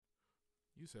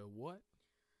You said what?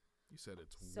 You said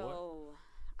it's what? So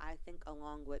I think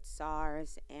along with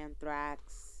SARS,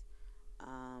 anthrax,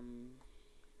 um,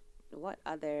 what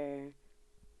other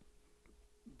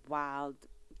wild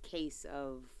case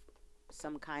of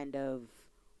some kind of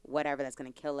whatever that's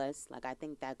going to kill us? Like, I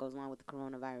think that goes along with the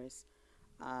coronavirus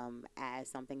as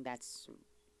something that's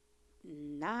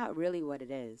not really what it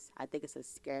is. I think it's a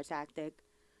scare tactic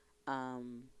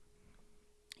um,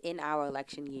 in our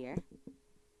election year.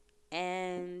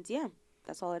 And yeah,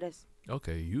 that's all it is.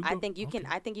 Okay, I think you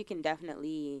can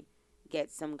definitely get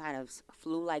some kind of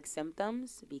flu-like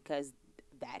symptoms because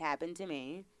that happened to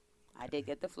me. I did Okay,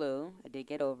 get the flu. I did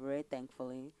get over it,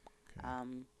 thankfully. okay.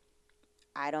 Um,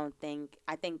 I don't think.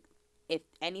 I think if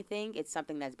anything, it's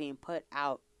something that's being put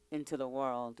out into the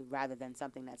world rather than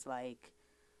something that's like,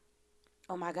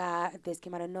 oh my God, this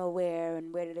came out of nowhere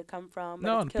and where did it come from? But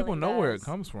No, it's and people killing know where it us.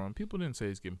 comes from. People didn't say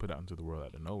it's getting put out into the world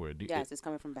out of nowhere. Yes, it's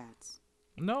coming from bats.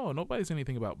 No, nobody said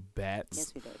anything about bats.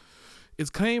 Yes, we did.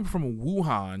 It came from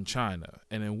Wuhan, China,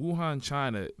 and in Wuhan,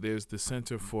 China, there's the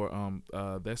Center for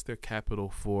that's their capital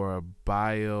for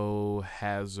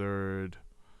biohazard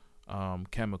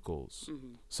chemicals.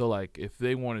 Hmm. So like, if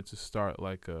they wanted to start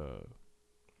like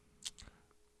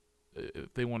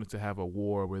if they wanted to have a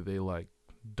war where they like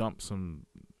dump some,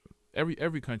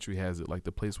 every country has it, like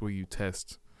the place where you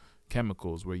test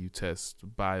chemicals, where you test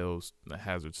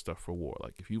biohazard stuff for war.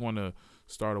 Like if you want to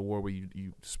start a war where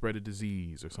you spread a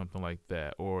disease or something like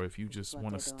that, or if you This is just what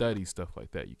want to they're doing. study stuff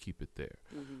like that, you keep it there.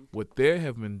 Hmm. What they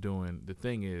have been doing, the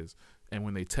thing is, and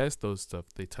when they test those stuff,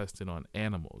 they test it on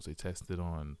animals. They test it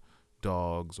on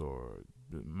dogs or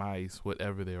mice,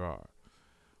 whatever there are.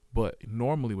 But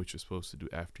normally, what you're supposed to do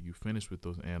after you finish with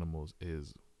those animals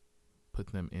is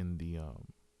put them in the you're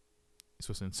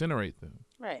supposed to incinerate them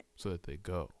Right. so that they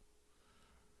go.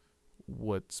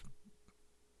 What's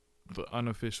the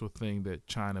unofficial thing that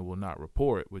China will not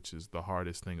report, which is the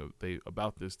hardest thing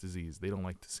about this disease? They don't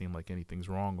like to seem like anything's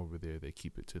wrong over there. They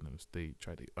keep it to them. They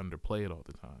try to underplay it all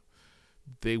the time.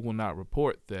 They will not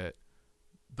report that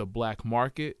the black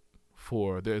market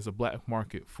there's a black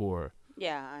market for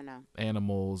Yeah, I know.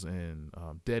 animals and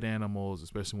dead animals,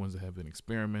 especially ones that have been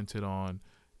experimented on,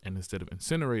 and instead of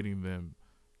incinerating them,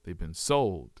 they've been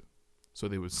sold. So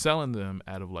they were selling them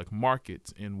out of like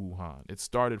markets in Wuhan. It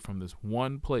started from this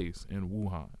one place in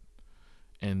Wuhan,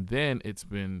 and then it's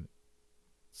been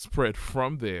spread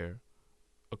from there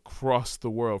across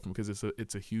the world, because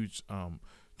it's a huge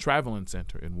traveling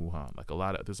center in Wuhan. Like a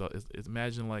lot of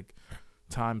imagine like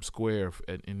Times Square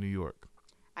in New York.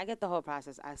 I get the whole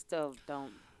process. I still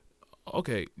don't.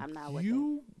 Okay, I'm not with it.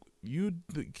 you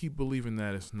keep believing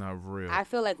that it's not real. I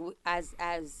feel like as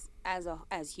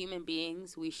human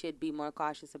beings, we should be more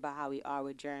cautious about how we are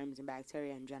with germs and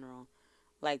bacteria in general.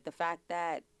 Like the fact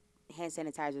that hand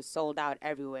sanitizer is sold out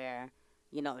everywhere,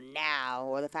 now,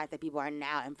 or the fact that people are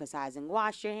now emphasizing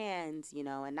wash your hands,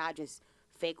 and not just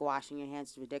fake washing your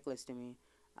hands is ridiculous to me.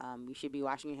 You should be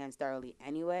washing your hands thoroughly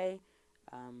anyway.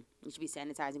 You should be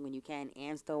sanitizing when you can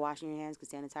and still washing your hands because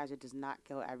sanitizer does not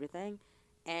kill everything.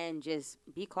 And just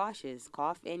be cautious.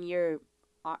 Cough in your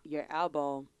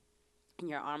elbow and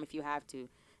your arm if you have to.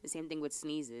 The same thing with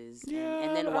sneezes,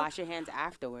 and then Yeah, wash your hands I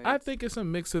afterwards. think it's a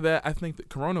mix of that. I think that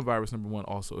coronavirus, number one,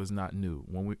 also is not new.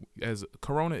 When we as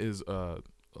corona is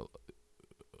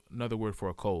another word for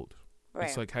a cold.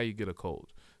 It's Right. like how you get a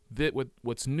cold.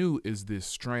 What's new is this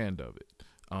strand of it.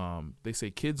 They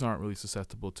say kids aren't really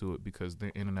susceptible to it because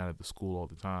they're in and out of the school all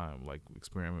the time, like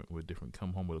experiment with different,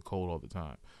 come home with a cold all the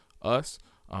time. Us,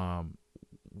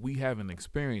 we haven't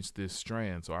experienced this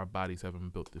strand, so our bodies haven't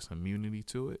built this immunity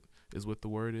to it, is what the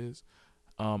word is.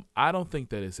 I don't think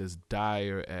that it's as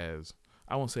dire as,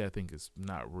 I won't say I think it's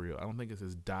not real. I don't think it's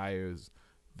as dire as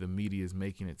the media is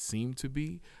making it seem to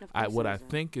be. Of course What it I isn't.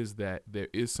 think is that there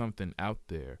is something out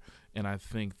there, and I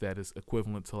think that is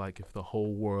equivalent to like if the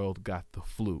whole world got the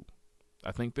flu.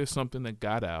 I think there's something that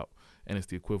got out, and it's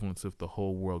the equivalence if the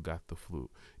whole world got the flu.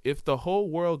 If the whole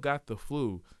world got the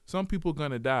flu, some people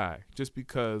gonna die just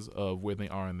because of where they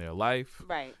are in their life.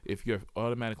 Right. If you're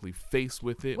automatically faced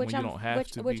with it Which when you I'm don't have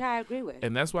which to which be, I agree with.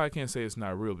 and that's why I can't say it's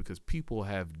not real, because people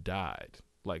have died.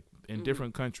 Like in Hmm.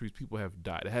 different countries, people have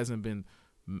died. It hasn't been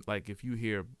like if you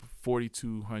hear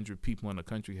 4,200 people in a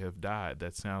country have died,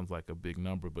 that sounds like a big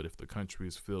number. But if the country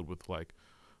is filled with like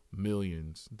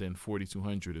millions, then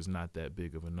 4,200 is not that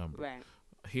big of a number. Right.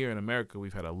 Here in America,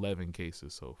 we've had 11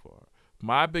 cases so far.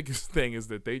 My biggest thing is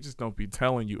that they just don't be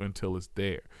telling you until it's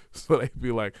there. So they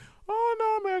be like, "Oh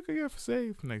no, America, you're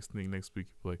safe." Next week,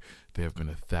 you're like, "There have been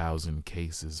 1,000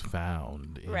 cases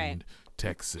found in Right.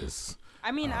 Texas."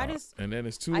 I mean, and then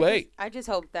it's too late. I just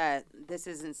hope that this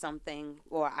isn't something,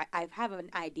 or I have an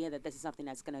idea that this is something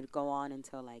that's gonna go on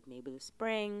until like maybe the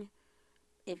spring,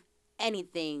 if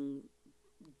anything,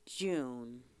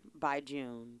 June. By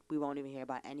June, we won't even hear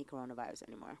about any coronavirus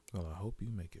anymore. Well, I hope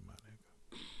you make it, my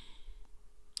nigga.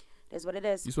 That's what it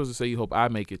is. You're supposed to say you hope I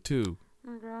make it too.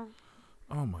 Okay.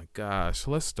 Oh my gosh,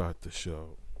 let's start the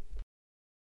show.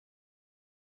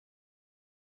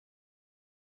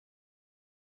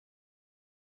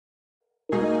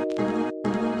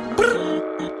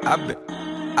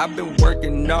 I've been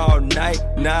working all night.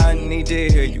 Now I need to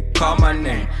hear you call my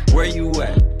name. Where you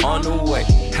at? On the way.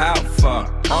 How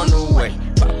far? On the way.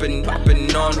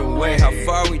 Poppin' on the way. How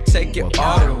far we take it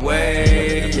all the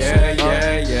way?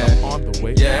 Yeah. On the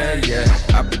way. Yeah.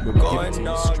 I've been going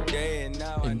all straight. day and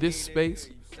now In this space,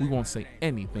 we won't say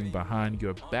anything behind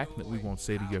your back that we won't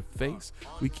say to your face.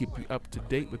 We keep you up to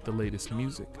date with the latest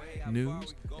music,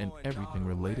 news, and everything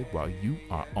related while you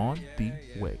are on the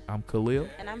way. I'm Khalil.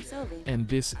 And I'm Sylvie. And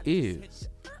this is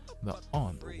the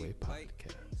On the Way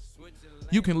podcast.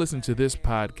 You can listen to this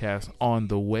podcast on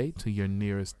the way to your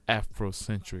nearest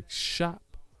Afrocentric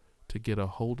shop to get a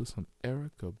hold of some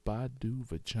Erykah Badu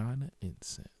vagina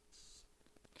incense.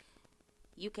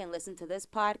 You can listen to this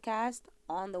podcast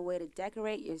on the way to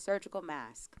decorate your surgical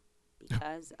mask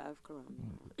because of corona.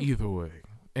 Either way,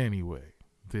 anyway,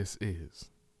 this is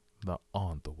the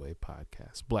On the Way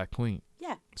podcast. Black Queen.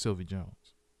 Yeah. Sylvie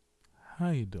Jones.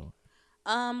 How you doing?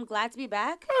 Glad to be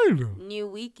back. How you doing? New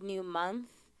week, new month.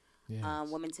 Yes.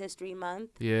 Women's History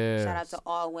Month. Yes. Shout out to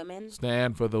all women.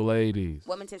 Stand for the ladies.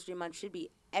 Women's History Month should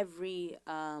be every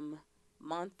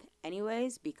month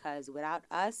anyways, because without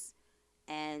us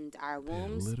and our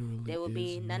wombs, there will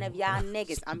be none of y'all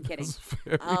niggas. I'm kidding.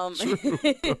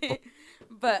 True,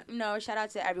 but no, shout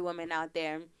out to every woman out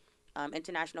there.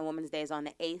 International Women's Day is on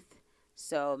the 8th,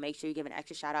 so make sure you give an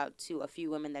extra shout out to a few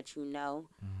women that you know.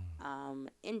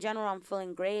 In general, I'm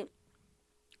feeling great.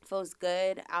 Feels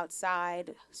good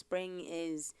outside. Spring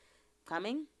is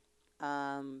coming.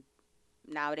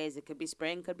 Nowadays, it could be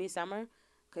spring, could be summer,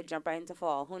 could jump right into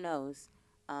fall. Who knows?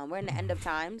 We're in the end of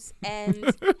times.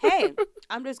 And, hey,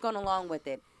 I'm just going along with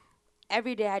it.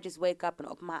 Every day I just wake up and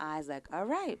open my eyes like, all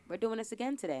right, we're doing this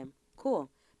again today.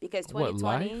 Cool. Because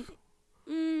 2020,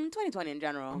 2020 in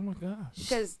general. Oh, my gosh.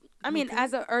 Because, I mean,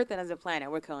 as an Earth and as a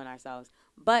planet, we're killing ourselves.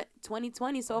 But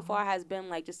 2020 so far has been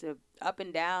like just a up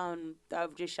and down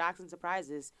of just shocks and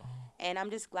surprises. And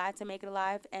I'm just glad to make it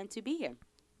alive and to be here.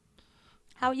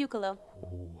 How are you, Khalil?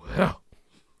 Well.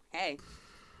 Hey.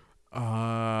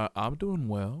 I'm doing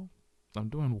well.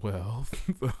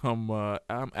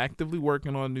 I'm actively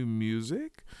working on new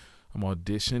music. I'm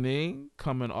auditioning,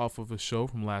 coming off of a show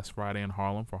from last Friday in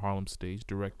Harlem for Harlem Stage,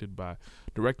 directed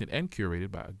and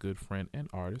curated by a good friend and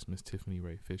artist, Miss Tiffany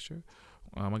Ray Fisher.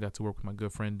 I got to work with my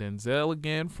good friend Denzel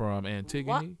again from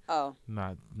Antigone. What?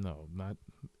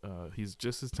 Oh. He's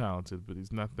just as talented, but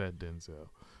he's not that Denzel.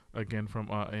 Again, from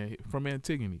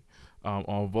Antigone,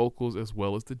 on vocals as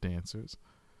well as the dancers.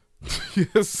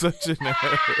 You're such an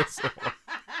asshole.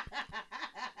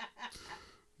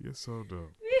 You're so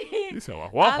dumb. You said,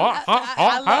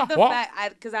 I love the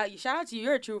fact, because shout out to you,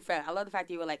 you're a true fan. I love the fact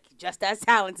that you were like just as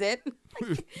talented.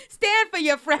 Stand for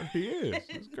your friend. He is.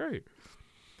 It's great.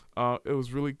 It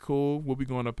was really cool. We'll be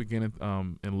going up again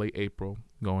in late April,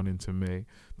 going into May.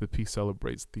 The piece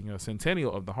celebrates the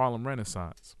centennial of the Harlem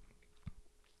Renaissance.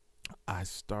 I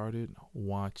started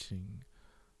watching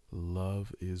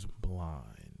Love is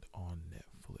Blind on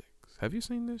Netflix. Have you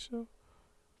seen this show?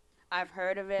 I've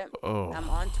heard of it. Oh. I'm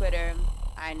on Twitter.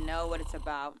 I know what it's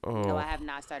about. No, I have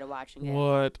not started watching it.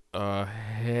 What a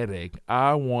headache.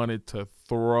 I wanted to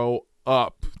throw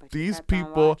up. These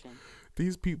people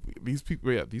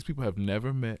have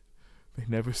never met. They've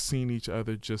never seen each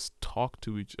other, just talk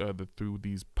to each other through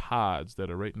these pods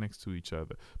that are right next to each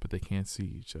other, but they can't see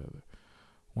each other.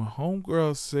 When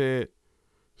homegirl said,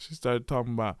 she started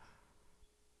talking about,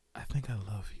 I think I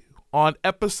love you. On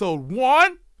episode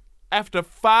 1, after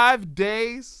 5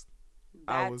 days,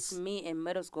 That's me in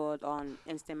middle school on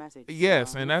instant message.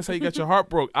 Yes, and that's how you got your heart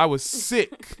broke. I was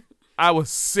sick.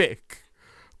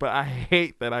 But I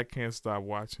hate that I can't stop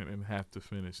watching and have to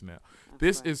finish now.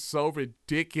 This is so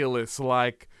ridiculous.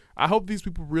 Like, I hope these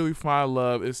people really find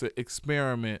love. It's an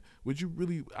experiment.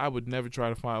 I would never try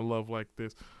to find love like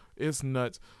this. It's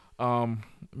nuts.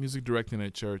 Music directing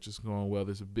at church is going well.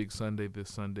 There's a big Sunday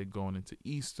this Sunday going into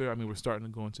Easter. I mean, we're starting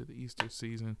to go into the Easter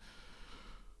season.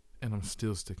 And I'm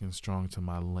still sticking strong to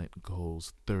my Lent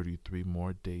goals. 33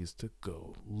 more days to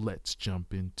go. Let's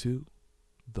jump into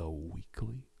the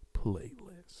weekly playlist.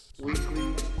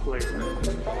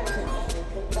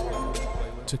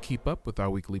 To keep up with our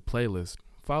weekly playlist,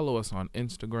 follow us on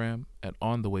Instagram at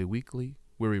On The Way Weekly,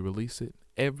 where we release it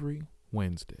every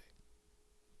Wednesday.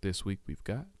 This week we've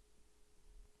got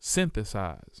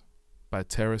Synthesize by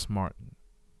Terrace Martin,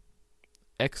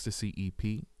 Ecstasy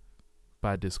EP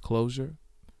by Disclosure,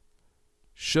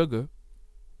 Sugar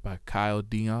by Kyle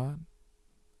Dion,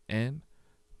 and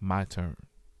My Turn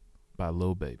by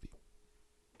Lil Baby.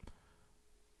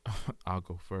 I'll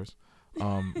go first.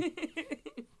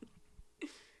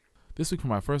 This week for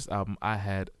my first album, I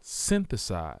had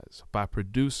Synthesize by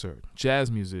producer,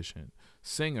 jazz musician,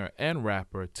 singer, and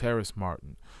rapper Terrace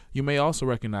Martin. You may also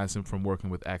recognize him from working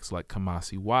with acts like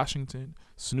Kamasi Washington,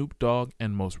 Snoop Dogg,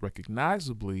 and most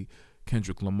recognizably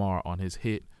Kendrick Lamar on his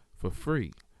hit For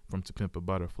Free from To Pimp a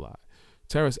Butterfly.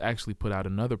 Terrace actually put out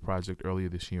another project earlier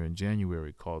this year in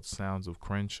January called Sounds of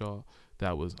Crenshaw.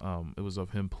 That was it was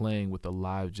of him playing with the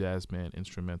live jazz band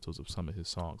instrumentals of some of his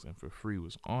songs, and For Free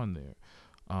was on there.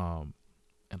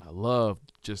 And I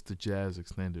loved just the jazz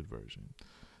extended version.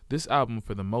 This album,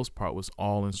 for the most part, was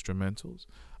all instrumentals.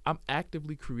 I'm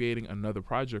actively creating another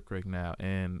project right now,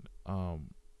 and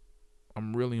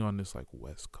I'm really on this like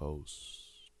West Coast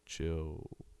chill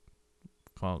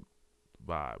funk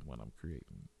vibe when I'm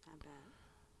creating. I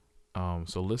bet.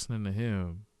 So listening to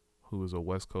him, who is a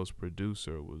West Coast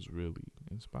producer, was really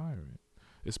inspiring,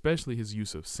 especially his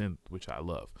use of synth, which I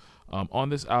love. On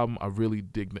this album, I really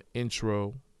dig the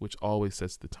intro, which always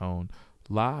sets the tone.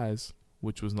 Lies,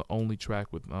 which was the only track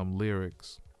with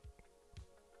lyrics.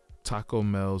 Taco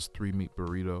Mel's 3-Meat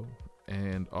Burrito.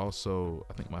 And also,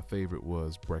 I think my favorite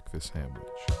was Breakfast Sandwich.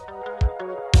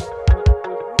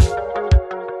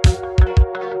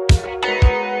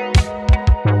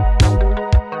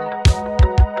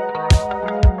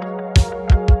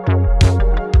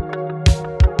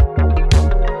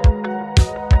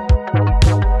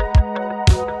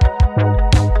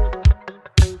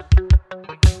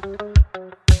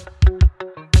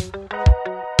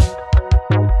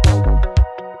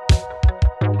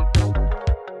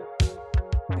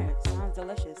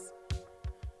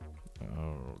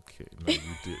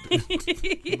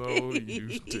 No,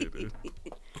 you didn't.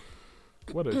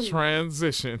 What a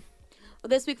transition. Well,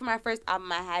 this week for my first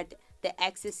album, I had the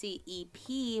Ecstasy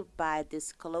EP by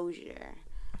Disclosure.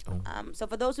 So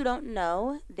for those who don't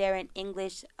know, they're an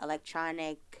English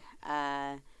electronic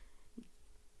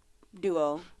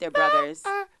duo. They're brothers.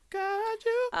 I got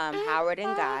you, Howard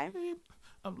and Guy.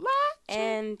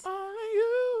 And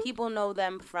you. people know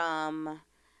them from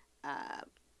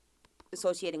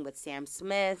associating with Sam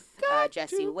Smith,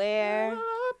 Jessie Ware,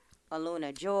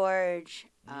 Aluna George,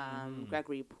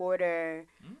 Gregory Porter,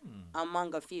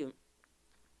 among a few.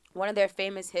 One of their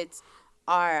famous hits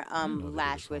are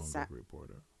Lash with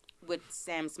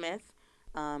Sam Smith,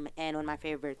 and one of my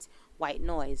favorites, White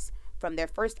Noise, from their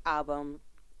first album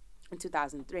in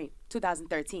 2013.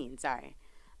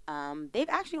 They've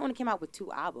actually only came out with 2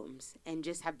 albums and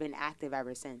just have been active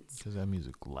ever since. Because that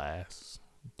music lasts,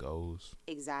 goes.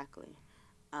 Exactly.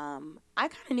 I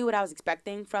kind of knew what I was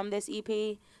expecting from this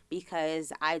EP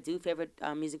because I do favorite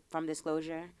music from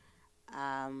Disclosure.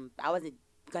 I wasn't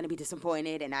going to be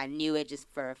disappointed, and I knew it just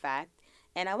for a fact,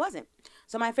 and I wasn't.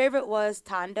 So my favorite was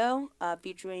Tondo,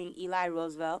 featuring Eli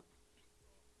Roosevelt.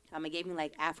 It gave me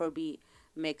like Afrobeat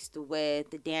mixed with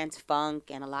the dance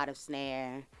funk and a lot of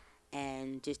snare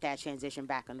and just that transition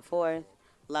back and forth.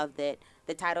 Loved it.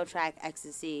 The title track,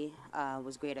 Ecstasy,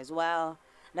 was great as well.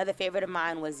 Another favorite of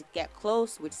mine was Get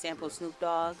Close, which sampled Snoop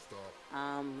Dogg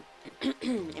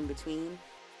in between.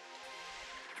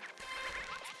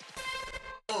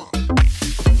 I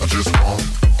just want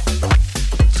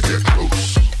to get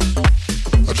close.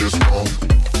 I just want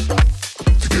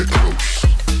to get close.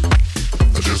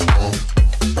 I just want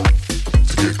to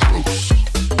get close.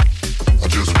 I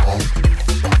just want to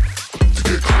get close.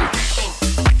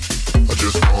 I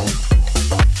just want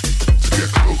to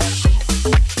get close.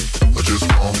 I just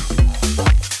want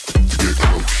to get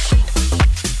close.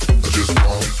 I just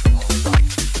want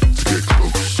to get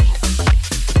close.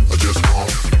 I just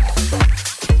want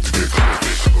to get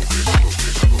close.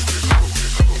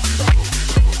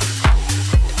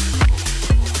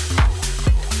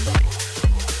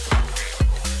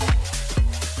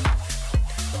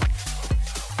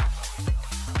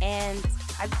 And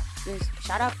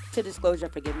shout out to Disclosure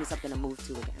for giving me something to move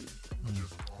to again.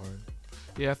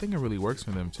 Yeah, I think it really works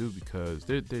for them too because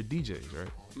they're DJs, right?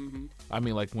 Mm-hmm. I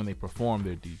mean, like when they perform,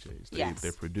 they're DJs. Yes.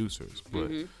 They're producers, but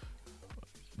Mm-hmm.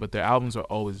 but their albums are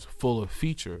always full of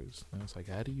features. And it's like,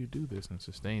 how do you do this and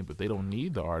sustain? But they don't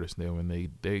need the artist there when they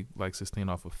like sustain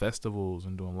off of festivals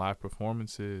and doing live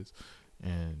performances,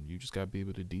 and you just gotta be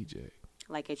able to DJ.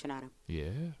 Like H&R.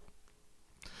 Yeah,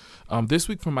 This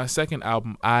week for my second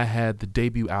album, I had the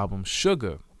debut album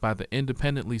Sugar by the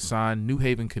independently signed New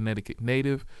Haven, Connecticut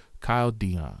native Kyle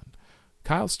Dion.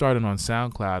 Kyle started on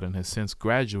SoundCloud and has since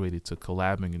graduated to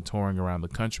collabing and touring around the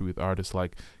country with artists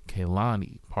like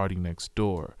Kehlani, Party Next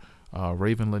Door,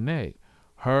 Raven Lenae,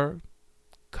 Her,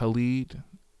 Khalid,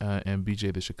 and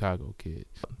BJ the Chicago Kid.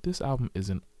 This album is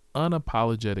an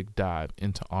unapologetic dive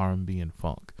into R&B and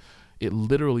funk. It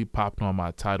literally popped on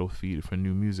my title feed for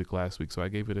new music last week, so I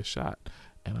gave it a shot,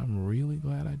 and I'm really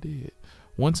glad I did.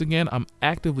 Once again, I'm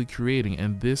actively creating,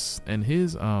 and his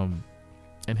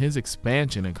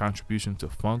expansion and contribution to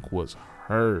funk was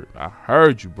heard. I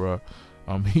heard you, bro.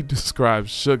 He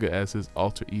describes Sugar as his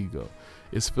alter ego.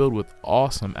 It's filled with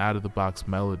awesome out-of-the-box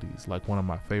melodies, like one of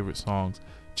my favorite songs,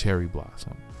 Cherry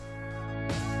Blossom.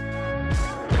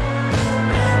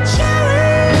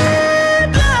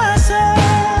 Cherry blossom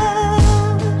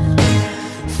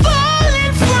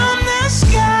falling from the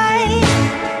sky.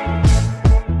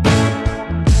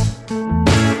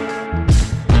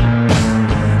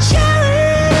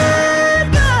 Cherry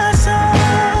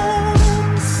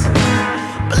blossoms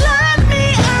blind me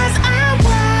as I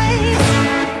wait.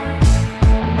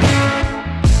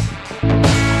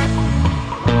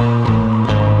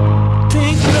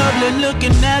 Pink lovely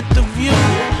looking at the view.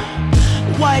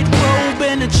 White robe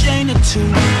and a chain or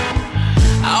two.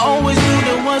 I always knew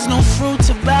there was no fruit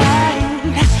to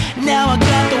bind. Now I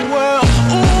got the world.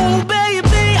 Ooh,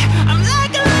 baby, I'm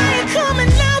like a lion coming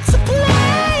out to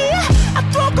play. I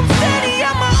throw confetti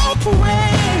at my own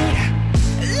parade.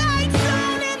 Lights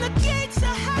on and the gates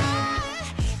are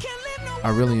high. Can't live no. I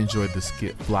really enjoyed the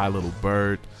skit Fly Little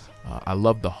Bird. I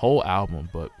love the whole album,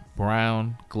 but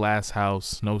Brown, Glass House,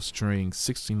 Snow String,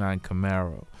 69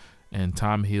 Camaro, and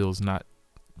Time Heals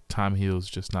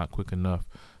Just Not Quick Enough.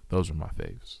 Those are my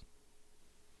faves.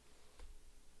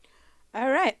 All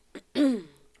right. For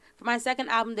my second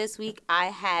album this week, I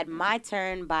had My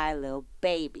Turn by Lil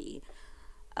Baby.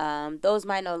 Those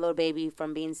might know Lil Baby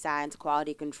from being signed to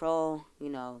Quality Control,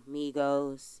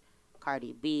 Migos,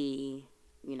 Cardi B,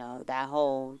 that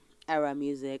whole era of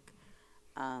music,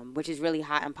 which is really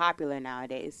hot and popular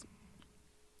nowadays.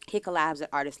 He collabs with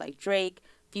artists like Drake,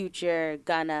 Future,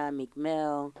 Gunna, Meek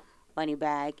Mill,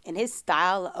 Moneybagg, and his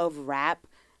style of rap,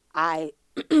 I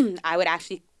would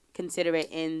actually consider it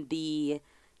in the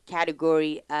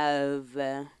category of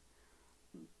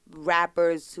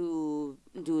rappers who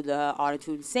do the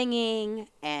autotune singing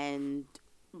and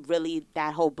really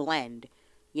that whole blend,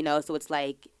 so it's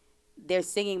like they're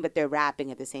singing but they're rapping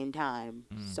at the same time.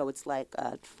 So it's like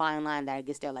a fine line that I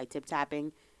guess they're like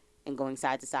tip-tapping and going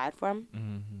side to side from.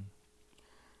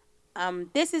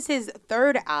 This is his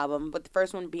third album, but the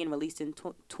first one being released in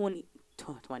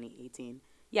 2018.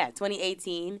 Yeah,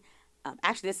 2018.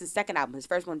 Actually, this is his second album. His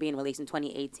first one being released in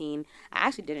 2018. I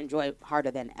actually did enjoy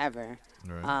Harder Than Ever.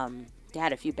 Right. They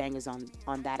had a few bangers on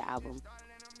that album.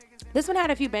 This one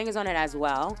had a few bangers on it as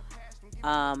well,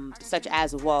 such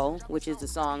as Whoa, which is the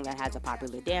song that has a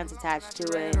popular dance attached to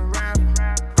it.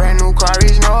 Brand new car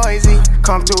is noisy,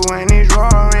 come through and it's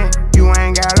roaring. You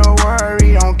ain't gotta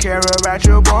worry, don't care about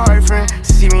your boyfriend.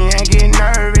 See me and get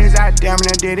nervous, I damn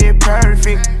near did it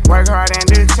perfect. Work hard and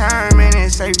determined,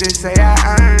 it's safe to say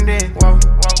I earned it. Whoa,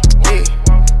 yeah.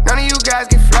 None of you guys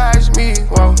can flash me,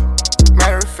 whoa.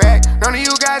 Matter of fact, none of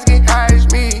you guys can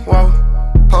hide me, whoa.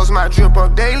 Post my drip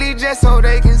up daily just so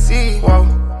they can see, whoa.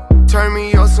 Turn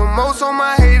me up some more so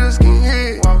my haters can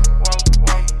hear, whoa.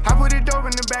 I put it dope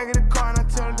in the back of the car and I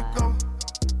tell her to go.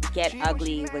 Get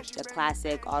Ugly with the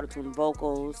classic autotune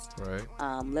vocals. Right.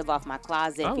 Live Off My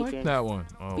Closet. I like that one.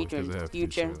 Oh, featuring because it has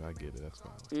Future. I get it. That's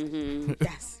fine.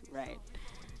 That's right.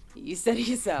 You said it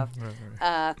yourself.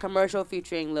 Right. Commercial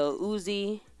featuring Lil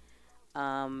Uzi.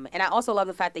 And I also love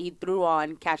the fact that he threw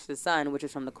on Catch the Sun, which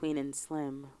is from the Queen and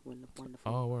Slim. Wonderful.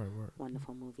 Oh, word.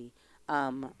 Wonderful movie.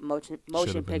 Motion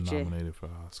Should've been picture. Nominated for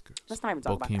Oscars. Let's not even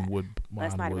talk about that.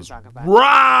 Let's not even talk about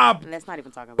robbed. Let's not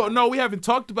even talk about But no, we haven't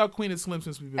talked about Queen and Slim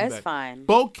since we've been That's back. fine.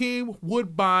 Bokeem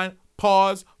Woodbine,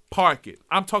 pause, park it.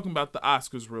 I'm talking about the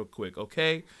Oscars real quick,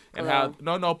 okay? And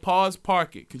Hello? Pause,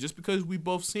 park it. 'Cause just because we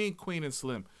both seen Queen and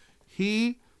Slim,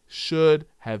 he should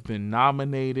have been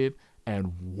nominated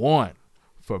and won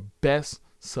for Best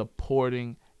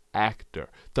Supporting Actor.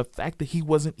 The fact that he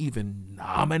wasn't even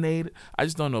nominated, I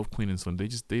just don't know if Queen and Slim, they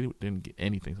didn't get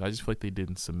anything. So I just feel like they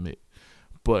didn't submit.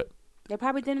 But they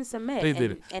probably didn't submit. They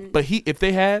didn't. But if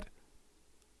they had,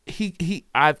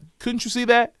 couldn't you see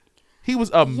that? He was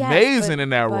amazing in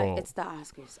that role. It's the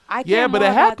Oscars. But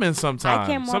it happens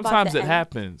sometimes. Sometimes it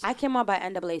happens. I care more about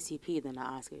NAACP than the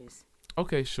Oscars.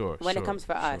 Okay, sure. When sure, it comes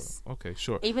for sure. us. Okay,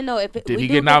 sure. Even though if Did we he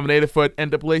do get nominated for an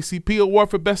NAACP award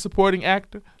for Best Supporting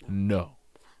Actor? No.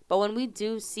 But when we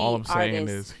do see All I'm saying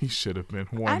artists, is he should have been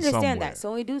won I understand somewhere. that. So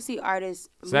when we do see artists,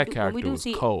 That when we character do was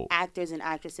see cold. actors and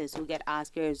actresses who get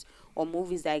Oscars or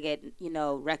movies that get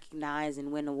recognized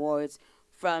and win awards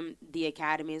from the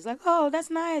Academy, it's like, oh, that's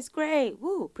nice, great,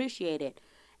 woo, appreciate it.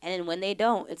 And then when they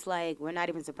don't, it's like we're not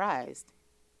even surprised.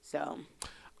 So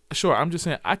Sure, I'm just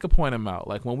saying I could point him out.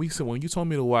 Like when you told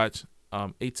me to watch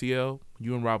ATL,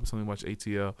 you and Rob told me to watch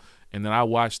ATL, and then I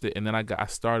watched it, and then I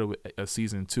started with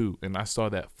season 2, and I saw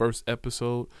that first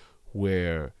episode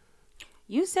where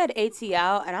you said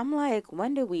ATL, and I'm like,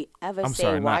 when did we ever I'm say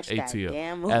sorry, watch not that ATL,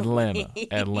 damn movie?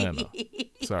 Atlanta.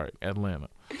 Sorry, Atlanta.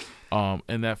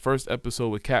 And that first episode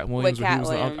with Cat Williams, Cat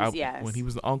when Williams, he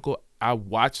was the uncle, I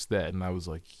watched that and I was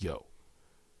like, yo,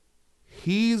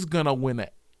 he's gonna win an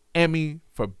Emmy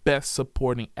for Best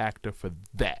Supporting Actor for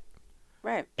that.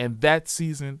 Right. And that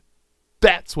season,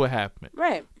 that's what happened.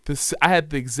 Right. I had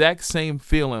the exact same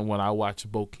feeling when I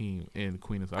watched Bokeem in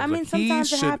Queen of. I mean,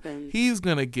 sometimes it happens. He's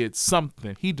gonna get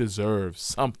something. He deserves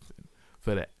something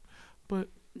for that. But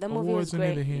the movie was awards are great.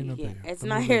 neither here nor there. It's The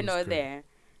not movie here was nor great. there.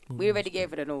 We already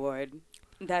gave it an award.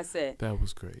 That's it. That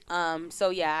was great. So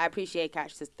yeah, I appreciate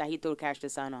that he threw Catch the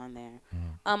Sun on there.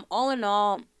 Mm. All in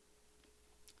all,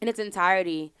 in its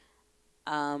entirety,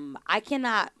 I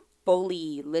cannot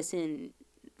fully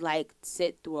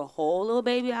sit through a whole Lil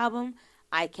Baby album.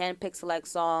 I can pick select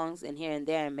songs and here and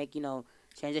there and make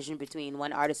transition between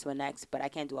one artist to the next, but I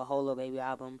can't do a whole Lil Baby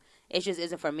album. It just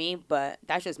isn't for me. But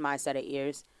that's just my set of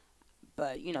ears.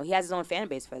 But he has his own fan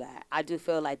base for that. I do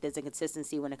feel like there's a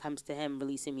consistency when it comes to him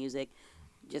releasing music,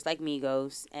 just like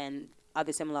Migos and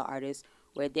other similar artists,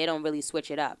 where they don't really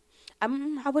switch it up. I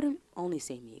wouldn't only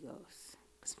say Migos,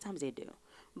 'cause sometimes they do,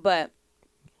 but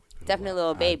definitely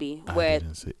Lil Baby, I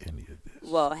didn't say any of this.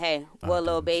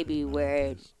 Lil Baby,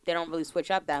 where they don't really switch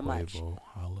up that much. Quavo,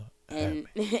 holla And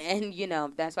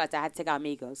that's why I had to take out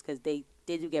Migos, because they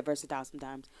do get versatile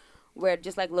sometimes. Where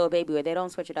just like Lil Baby, where they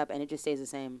don't switch it up and it just stays the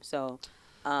same. So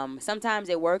sometimes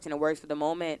it works, and it works for the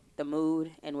moment, the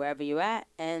mood, and wherever you're at.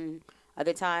 And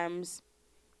other times,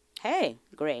 hey,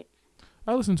 great.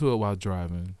 I listened to it while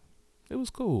driving. It was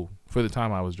cool for the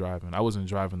time I was driving. I wasn't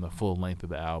driving the full length of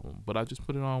the album, but I just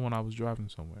put it on when I was driving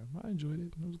somewhere. I enjoyed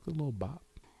it. It was a good little bop.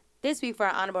 This week for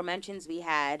our honorable mentions, we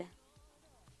had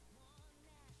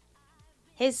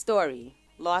His Story,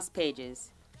 Lost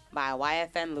Pages by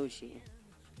YFN Lucci.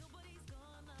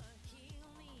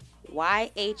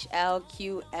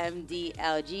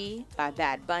 YHLQMDLG by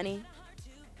Bad Bunny.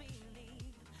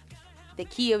 The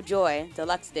Key of Joy,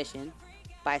 Deluxe Edition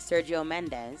by Sergio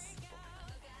Mendes.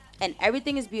 And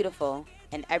Everything is Beautiful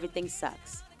and Everything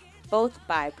Sucks, both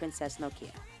by Princess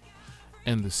Nokia.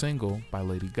 And the single by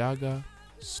Lady Gaga,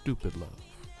 Stupid Love.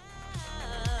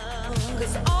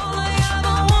 'Cause all I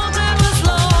ever wanted was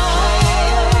love.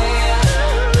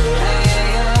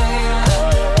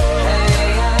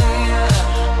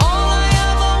 All I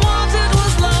ever wanted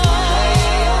was love.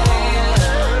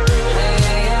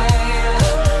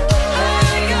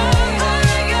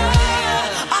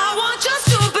 I want just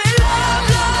to be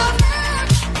loved,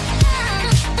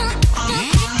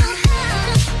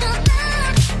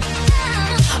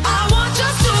 I want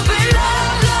just to be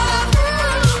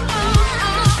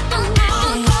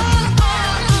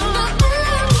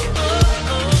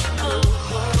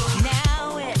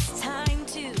Now it's time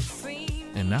to free.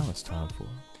 And now it's time for.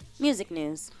 Music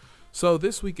news. So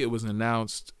this week it was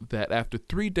announced that after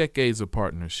 3 decades of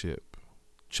partnership,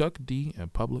 Chuck D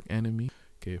and Public Enemy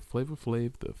gave Flavor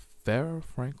Flav the Farrah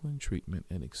Franklin treatment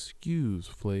and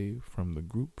excused Flav from the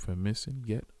group for missing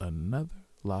yet another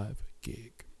live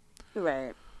gig.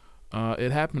 Right.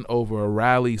 It happened over a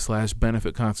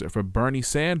rally/benefit concert for Bernie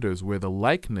Sanders, where the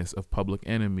likeness of Public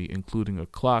Enemy, including a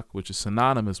clock which is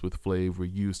synonymous with Flav, were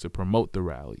used to promote the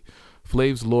rally.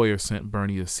 Flav's lawyer sent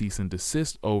Bernie a cease and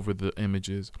desist over the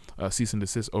images.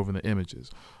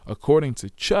 According to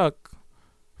Chuck,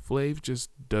 Flav just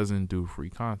doesn't do free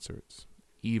concerts,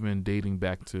 even dating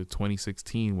back to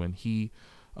 2016 when he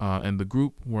and the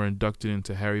group were inducted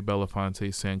into Harry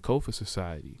Belafonte's Sankofa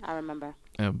Society. I remember.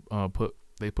 And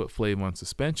they put Flav on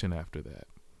suspension after that.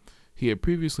 He had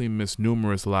previously missed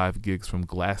numerous live gigs from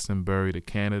Glastonbury to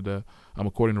Canada.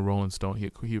 According to Rolling Stone, he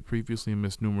had previously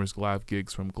missed numerous live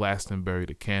gigs from Glastonbury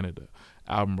to Canada,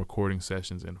 album recording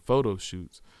sessions and photo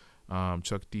shoots.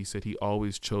 Chuck D said he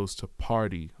always chose to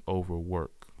party over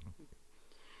work,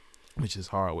 which is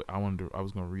hard. I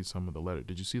was going to read some of the letter.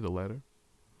 Did you see the letter?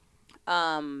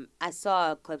 I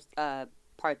saw clips,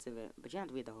 parts of it, but you don't have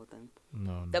to read the whole thing.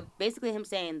 No. Basically him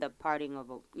saying the parting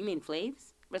of you mean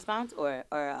Flav's? response or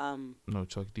No,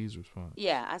 Chuck D's response.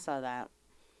 yeah, I saw that.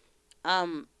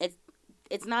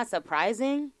 It's not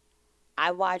surprising.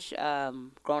 I watched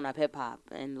Grown Up Hip Hop,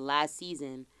 and last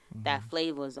season that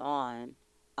Flav was on,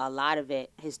 a lot of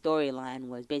it, his storyline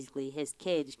was basically his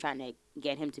kids trying to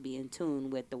get him to be in tune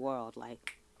with the world.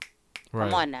 Like,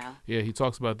 come on now. Yeah, he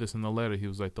talks about this in the letter. He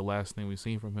was like, the last thing we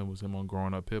seen from him was him on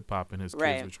Growing Up Hip Hop, and his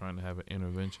kids were trying to have an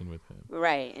intervention with him.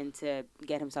 Right, and to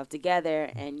get himself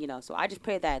together, and so I just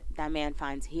pray that that man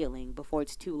finds healing before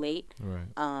it's too late. Right.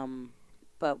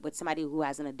 But with somebody who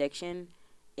has an addiction,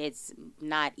 it's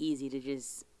not easy to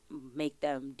just make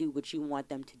them do what you want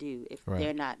them to do if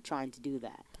they're not trying to do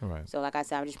that. Right. So like I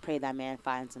said, I just pray that man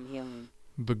finds some healing.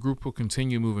 The group will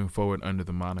continue moving forward under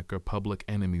the moniker Public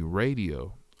Enemy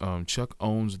Radio. Chuck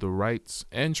owns the rights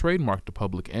and trademarked the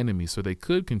Public Enemy, so they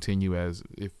could continue as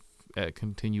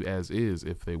is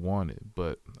if they wanted.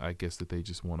 But I guess that they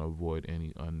just want to avoid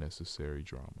any unnecessary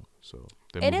drama. So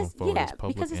they're moving forward as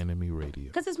Public Enemy Radio.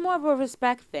 Because it's more of a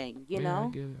respect thing, you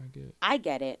know? I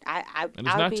get it. And it's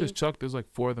not just Chuck. There's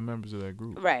like 4 of the members of that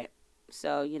group. Right.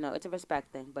 So, it's a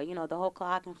respect thing. But, the whole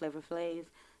Clock and Flavor Flav,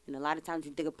 a lot of times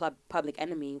you think of Public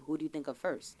Enemy, who do you think of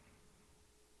first?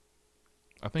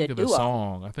 I think of the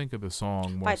song. I think of the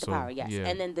song more Fight so. the Power, yes. Yeah,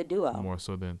 and then the duo. More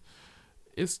so than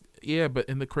but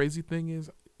and the crazy thing is,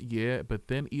 but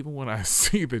then even when I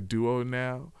see the duo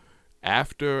now,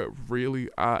 after really,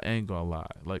 I ain't gonna lie.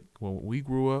 Like when we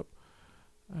grew up,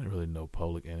 I didn't really know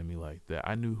Public Enemy like that.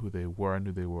 I knew who they were. I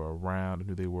knew they were around. I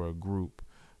knew they were a group.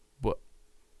 But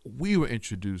we were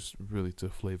introduced really to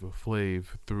Flavor Flav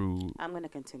through. I'm gonna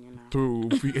continue now. Through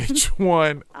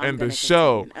VH1 and the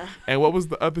show. And what was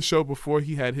the other show before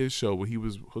he had his show where he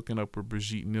was hooking up with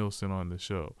Brigitte Nielsen on the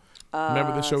show?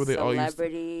 Remember the show where they all used to,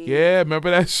 yeah,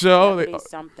 remember that show?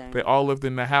 They all lived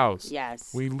in the house.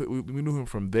 Yes. We knew him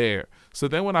from there. So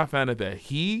then when I found out that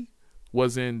he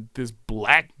was in this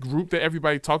black group that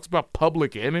everybody talks about,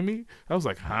 Public Enemy, I was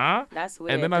like, huh? That's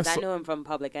weird. And then I knew him from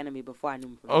Public Enemy before I knew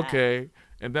him from that.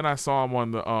 And then I saw him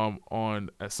on the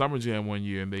at Summer Jam one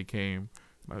year, and they came.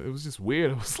 It was just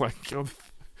weird. It was like, yo,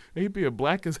 he'd be a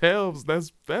black as hell.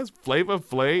 That's Flavor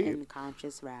Flav. And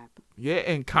conscious rap. Yeah,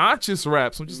 and conscious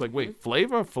rap. So I'm just like, wait,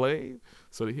 Flavor Flav?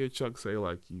 So to hear Chuck say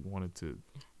like he wanted to.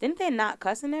 Didn't they not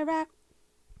cuss in their rap?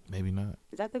 Maybe not.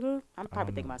 Is that the group? I'm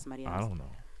probably thinking about somebody else. I don't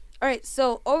know. All right,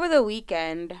 so over the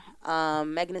weekend,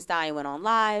 Megan Thee Stallion went on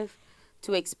live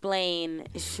to explain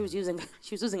she was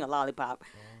using a lollipop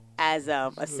as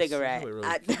a cigarette.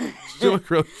 She looked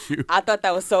really cute. I thought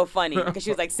that was so funny because she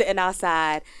was like sitting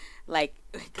outside, like,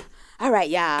 all right,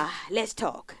 y'all, let's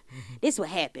talk. This what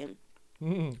happened.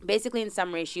 Basically, in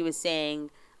summary, she was saying,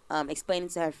 explaining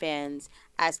to her fans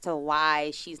as to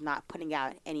why she's not putting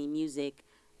out any music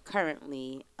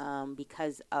currently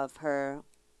because of her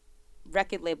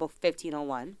record label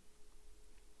 1501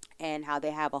 and how they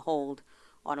have a hold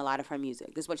on a lot of her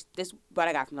music. This what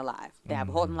I got from the live. They have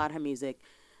a hold on a lot of her music.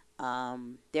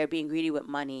 They're being greedy with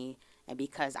money, and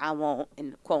because I won't,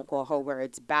 in quote unquote her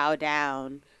words, bow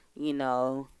down,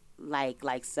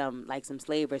 like some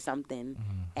slave or something,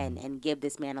 and give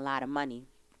this man a lot of money,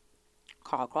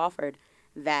 Carl Crawford,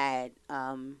 that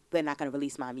they're not gonna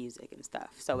release my music and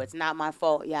stuff. So it's not my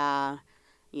fault, y'all.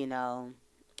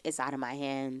 It's out of my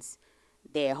hands.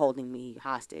 They're holding me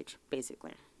hostage,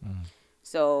 basically.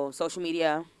 So social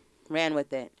media ran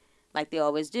with it, like they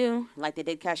always do, like they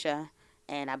did Kesha,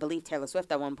 and I believe Taylor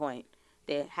Swift at one point.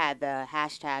 They had the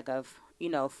hashtag of,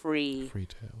 free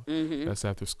Taylor. That's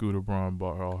after Scooter Braun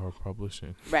bought all her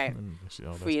publishing. Right.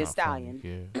 Free a Stallion.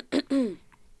 Yeah.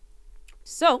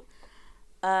 So,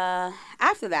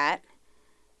 after that,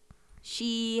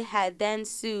 she had then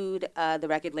sued the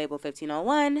record label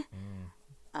 1501.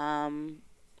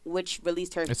 Which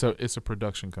released her. It's a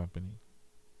production company.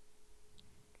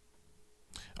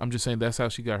 I'm just saying that's how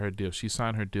she got her deal. She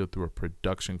signed her deal through a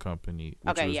production company,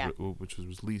 which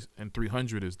was released, and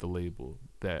 300 is the label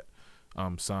that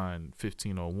signed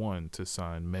 1501 to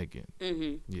sign Megan.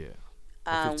 Yeah,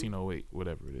 1508,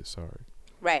 whatever it is. Sorry.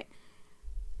 Right.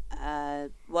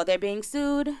 Well, they're being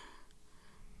sued.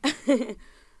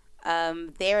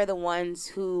 They're the ones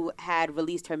who had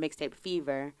released her mixtape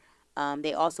Fever.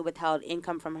 They also withheld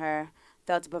income from her,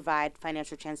 failed to provide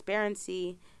financial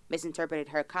transparency, misinterpreted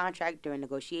her contract during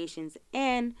negotiations,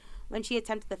 and when she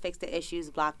attempted to fix the issues,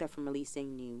 blocked her from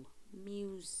releasing new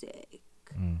music.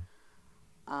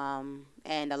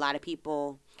 And a lot of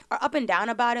people are up and down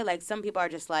about it. Like, some people are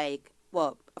just like,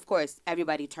 well, of course,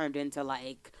 everybody turned into,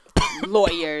 like,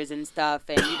 lawyers and stuff,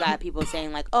 and you got people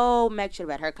saying, like, oh, Meg should have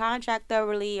read her contract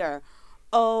thoroughly, or,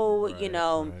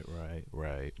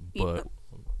 Right. But...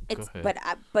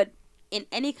 but in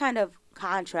any kind of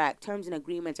contract, terms and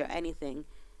agreements, or anything,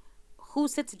 who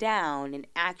sits down and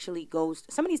actually goes?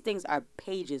 Some of these things are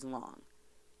pages long.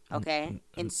 Okay,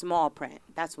 in small print.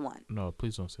 That's one. No,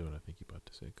 please don't say what I think you're about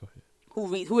to say. Go ahead.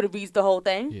 Who reads the whole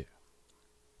thing? Yeah.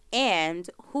 And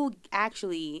who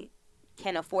actually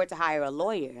can afford to hire a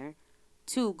lawyer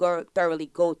to thoroughly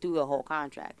go through the whole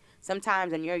contract?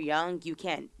 Sometimes when you're young, you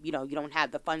can't, you don't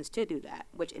have the funds to do that,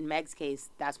 which in Meg's case,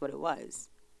 that's what it was.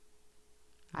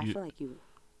 I feel like you.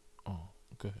 Oh,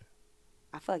 go ahead.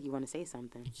 I feel like you want to say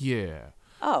something. Yeah.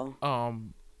 Oh.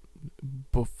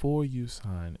 Before you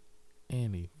sign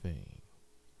anything,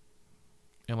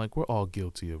 and like we're all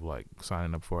guilty of like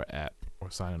signing up for an app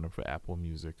or signing up for Apple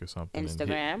Music or something,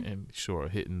 Instagram, and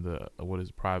hitting the what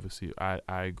is privacy. I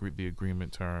agree, the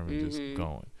agreement term, and just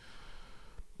going.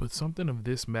 But something of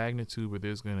this magnitude, where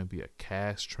there's going to be a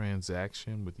cash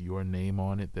transaction with your name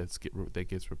on it that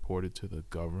gets reported to the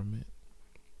government,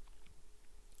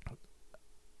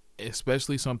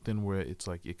 especially something where it's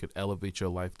like it could elevate your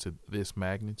life to this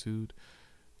magnitude,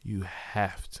 you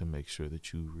have to make sure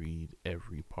that you read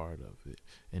every part of it.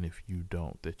 And if you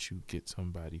don't, that you get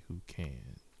somebody who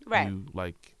can. Right.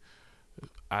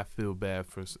 I feel bad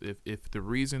for if the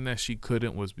reason that she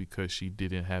couldn't was because she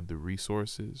didn't have the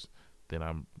resources, then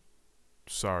I'm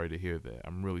sorry to hear that.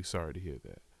 I'm really sorry to hear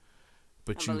that.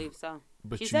 But I believe so.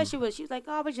 But she said she was like,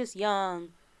 oh, I was just young,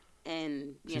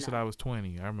 and she said I was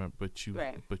 20. I remember, but you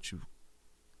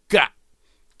got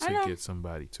to get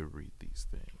somebody to read these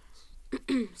things.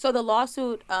 So the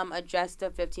lawsuit addressed the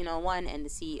 1501, and the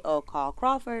CEO, Carl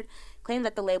Crawford, claimed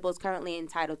that the label is currently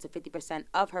entitled to 50%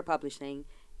 of her publishing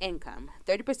income,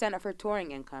 30% of her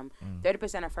touring income,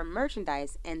 30% of her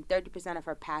merchandise, and 30% of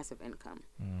her passive income.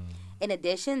 In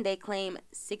addition, they claim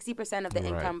 60% of the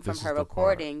income from her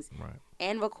recordings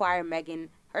and require Megan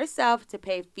herself to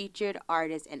pay featured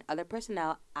artists and other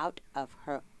personnel out of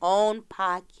her own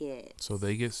pocket. So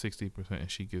they get 60%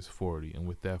 and she gets 40%, and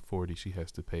with that 40%, she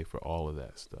has to pay for all of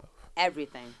that stuff.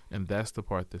 Everything. And that's the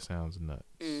part that sounds nuts.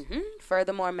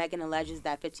 Furthermore, Megan alleges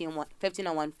that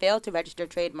 1501 failed to register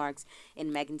trademarks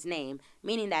in Megan's name,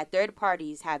 meaning that third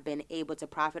parties have been able to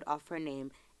profit off her name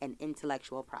and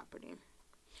intellectual property.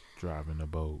 Driving a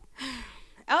boat.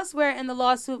 Elsewhere in the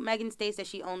lawsuit, Megan states that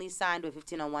she only signed with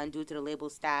 1501 due to the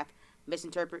label's staff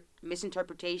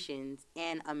misinterpretations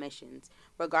and omissions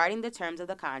regarding the terms of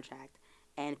the contract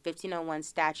and 1501's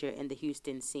stature in the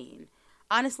Houston scene.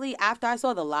 Honestly, after I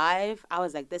saw the live, I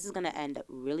was like, this is going to end up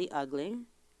really ugly.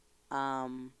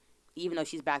 Even though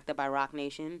she's backed up by Roc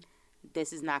Nation,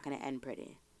 this is not going to end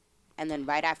pretty. And then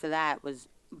right after that was,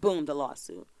 boom, the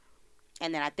lawsuit.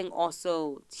 And then I think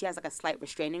also she has like a slight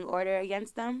restraining order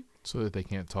against them. So that they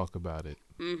can't talk about it.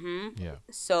 Yeah.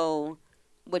 So,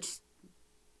 which,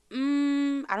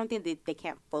 I don't think they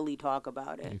can't fully talk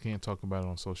about it. You can't talk about it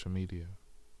on social media.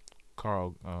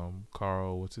 Carl,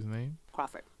 what's his name?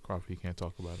 Crawford, you can't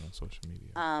talk about it on social media.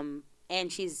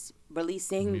 And she's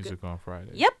releasing music on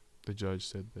Friday. Yep. The judge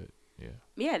said that, yeah.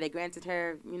 Yeah, they granted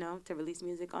her, to release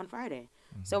music on Friday.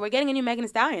 So we're getting a new Megan Thee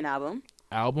Stallion album.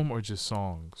 Album or just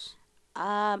songs?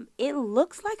 It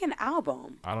looks like an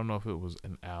album. I don't know if it was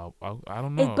an album. I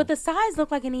don't know. But the size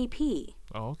looked like an EP.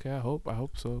 Oh, okay. I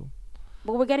hope so.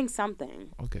 But we're getting something.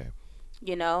 Okay.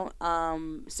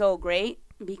 So great,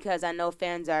 because I know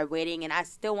fans are waiting, and I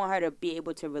still want her to be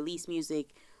able to release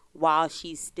music while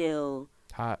she's still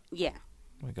hot. Yeah.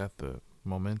 I got the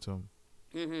momentum.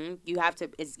 You have to.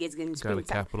 It's getting springtime. Gotta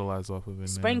capitalize off of it.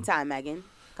 Springtime, Megan.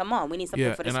 Come on, we need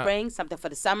something for the spring, something for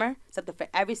the summer, something for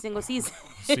every single season.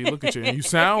 See, look at you. And you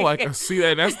sound like a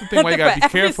and that's the thing why you gotta be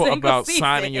careful about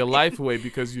signing your life away,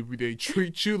 because they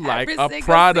treat you like a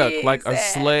product, like a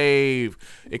slave.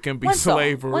 It can be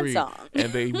slavery.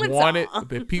 And they want it.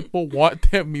 The people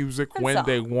want their music when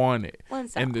they want it.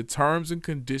 And the terms and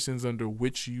conditions under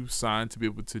which you sign to be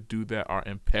able to do that are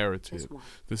imperative.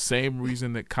 The same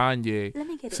reason that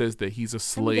Kanye says that he's a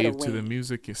slave to the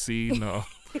music. You see, no.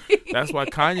 That's why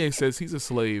Kanye says he's a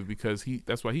slave, because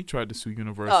that's why he tried to sue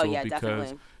Universal, because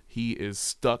definitely. He is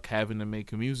stuck having to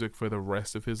make music for the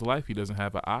rest of his life. He doesn't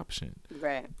have an option.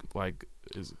 Right. Like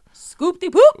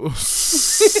Scoop-de-poop.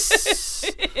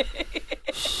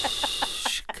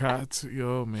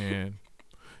 Yo, man.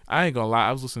 I ain't gonna lie.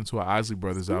 I was listening to an Isley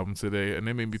Brothers album today, and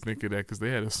they made me think of that because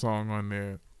they had a song on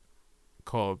there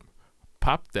called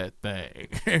 "Pop That Thing,"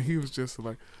 and he was just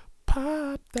like,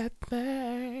 "Pop that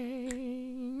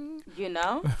thing."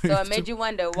 So it made you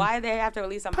wonder why they have to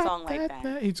release some song like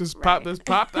that. He just popped.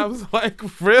 I was like,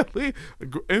 really?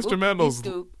 Instrumentals,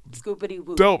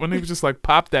 scoopity-whoop. dope, and he was just like,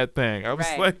 "Pop that thing." I was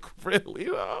like, really?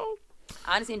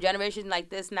 Honestly, in generation like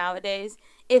this nowadays,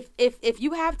 if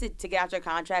you have to get out your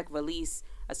contract, release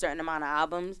a certain amount of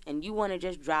albums, and you want to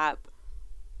just drop,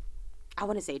 I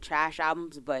wouldn't say trash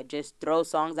albums, but just throw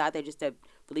songs out there just to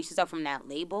release yourself from that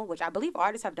label, which I believe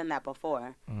artists have done that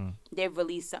before. They've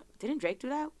released some. Didn't Drake do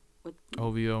that? With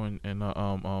OVO and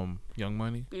Young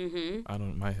Money.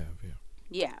 Mm-hmm. Might have, yeah.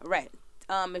 Yeah, right.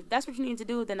 If that's what you need to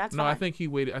do, then that's No, fine. I think he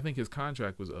waited. I think his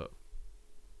contract was up.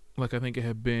 Like, I think it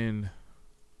had been.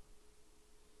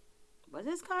 Was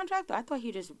his contract? I thought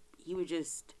he would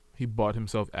just. He bought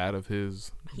himself out of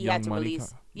his He Young had to Money.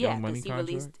 release. Young Yeah, Money because he contract.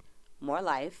 released More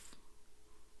Life.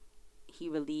 He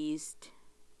released.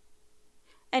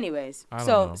 Anyways, I don't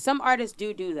so know. some artists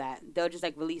do that. They'll just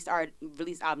like release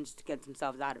albums to get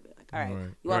themselves out of it. Like, all right, Right,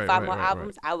 you want right, 5 right, more right,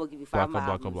 albums? I will give you 5 more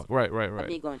albums. block. Right. Of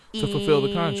me going To fulfill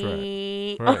the contract.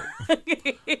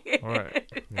 Right.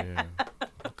 Right. Yeah.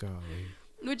 Golly.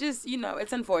 Which is,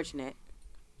 it's unfortunate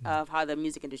of how the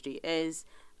music industry is.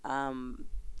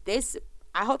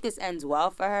 I hope this ends well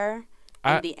for her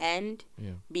in the end,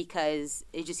 Yeah. because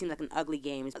it just seems like an ugly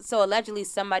game. So allegedly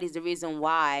somebody's the reason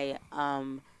why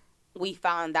we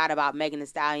found out about Megan Thee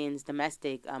Stallion's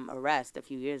domestic arrest a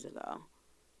few years ago.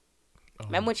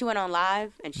 Remember when she went on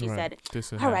live and she Right.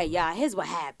 said, "All right, y'all, here's what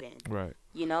happened." Right.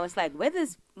 It's like, where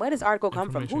does article come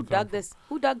from? Who Information dug come this?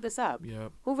 Who dug this up?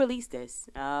 Yep. Who released this?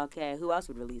 Okay, who else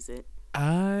would release it?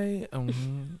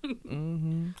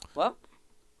 Well,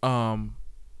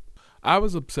 I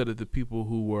was upset at the people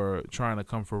who were trying to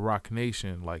come for Rock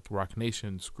Nation. Like, Rock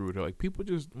Nation screwed her. Like, people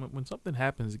just, when something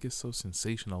happens, it gets so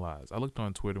sensationalized. I looked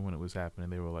on Twitter when it was happening.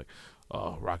 They were like,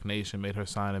 oh, Rock Nation made her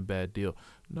sign a bad deal.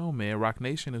 No, man, Rock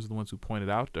Nation is the ones who pointed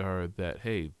out to her that,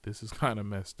 hey, this is kind of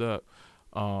messed up.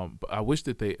 But I wish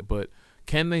that but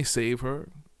can they save her?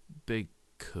 They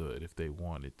could if they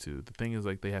wanted to. The thing is,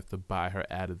 like, they have to buy her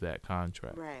out of that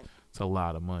contract. right. It's a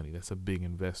lot of money. That's a big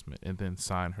investment. And then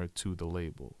sign her to the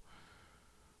label.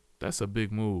 That's a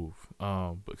big move,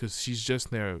 because she's just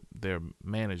their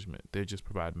management. They just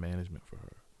provide management for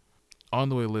her. On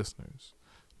the Way listeners,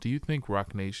 do you think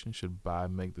Rock Nation should buy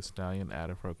Meg Thee Stallion out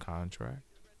of her contract?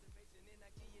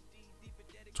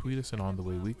 Tweet us at On The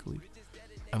Way Weekly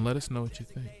and let us know what you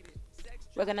think.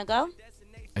 We're gonna go.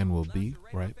 And we'll be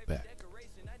right back.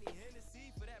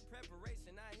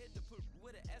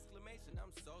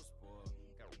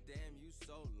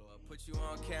 Put you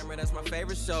on camera, that's my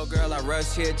favorite show, girl. I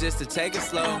rush here just to take it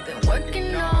slow. I've been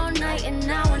working all night and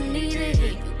now I need to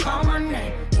hear you call my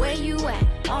name. Where you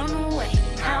at? On the way.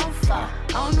 How far?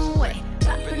 On the way.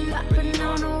 Poppin'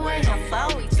 on the way. How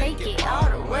far we take it all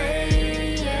the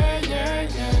way?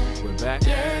 Yeah. We're back.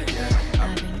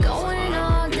 I've been going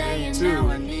all day and now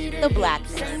I need The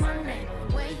Blackness. say my name.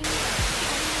 Where you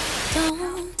at?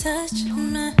 Don't touch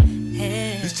my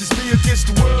head. It's just me against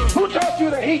the world. Who taught you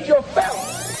to heat your felt?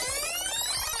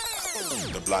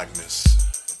 The blackness.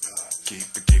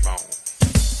 Keep on.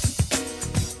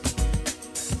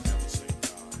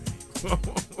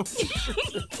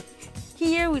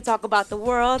 Here we talk about the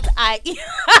world.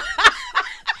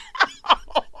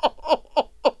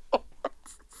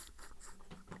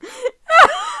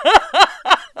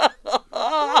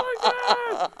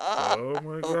 Oh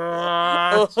my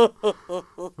gosh.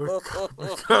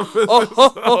 Stop.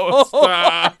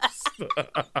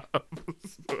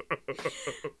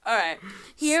 All right.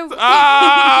 Here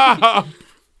Stop.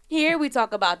 Here we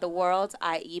talk about the world,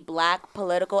 i.e. black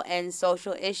political and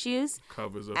social issues,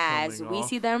 Covers are as coming we off.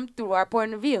 see them through our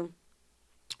point of view.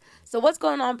 So what's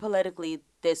going on politically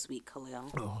this week,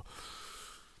 Khalil?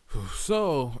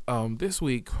 So, this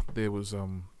week was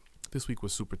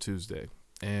Super Tuesday,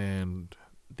 and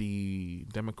the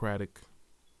Democratic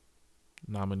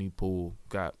nominee pool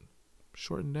got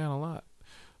shortened down a lot.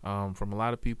 From a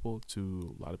lot of people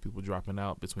to a lot of people dropping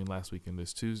out between last week and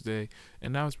this Tuesday,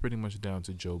 and now it's pretty much down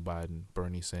to Joe Biden,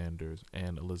 Bernie Sanders,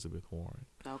 and Elizabeth Warren.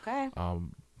 Okay.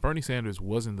 Bernie Sanders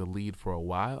was in the lead for a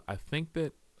while.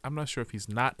 I'm not sure if he's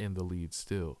not in the lead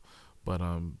still, but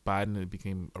Biden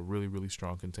became a really, really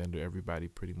strong contender. Everybody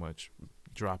pretty much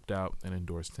dropped out and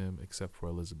endorsed him, except for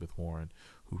Elizabeth Warren,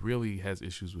 who really has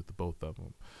issues with the both of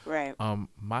them. Right.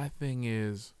 My thing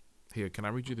is, here, can I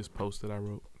read you this post that I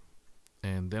wrote?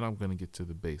 And then I'm going to get to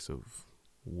the base of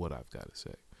what I've got to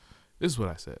say. This is what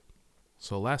I said.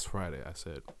 So last Friday,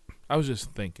 I was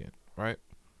just thinking, right?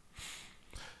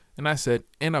 And I said,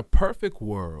 in a perfect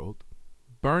world,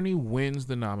 Bernie wins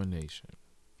the nomination.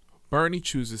 Bernie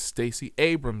chooses Stacey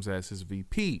Abrams as his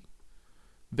VP.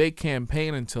 They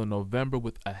campaign until November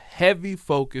with a heavy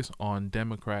focus on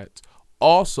Democrats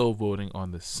also voting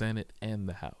on the Senate and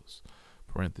the House.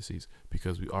 Parentheses,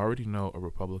 because we already know a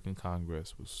Republican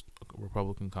Congress will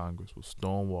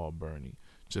stonewall Bernie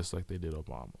just like they did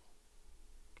Obama.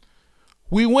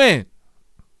 We win.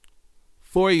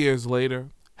 4 years later,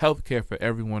 healthcare for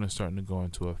everyone is starting to go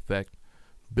into effect.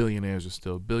 Billionaires are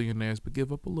still billionaires, but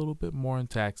give up a little bit more in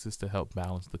taxes to help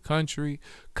balance the country.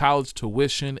 College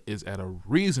tuition is at a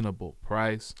reasonable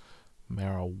price.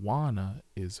 Marijuana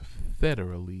is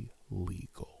federally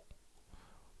legal.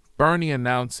 Bernie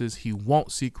announces he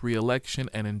won't seek re-election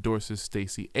and endorses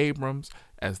Stacey Abrams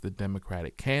as the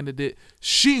Democratic candidate.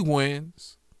 She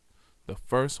wins. The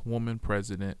first woman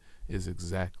president is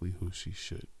exactly who she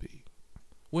should be.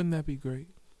 Wouldn't that be great?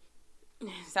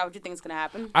 Is that what you think is going to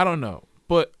happen? I don't know.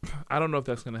 But I don't know if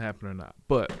that's going to happen or not.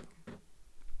 But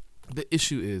the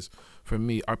issue is, for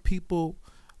me, are people,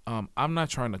 I'm not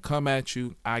trying to come at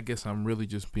you. I guess I'm really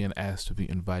just being asked to be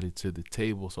invited to the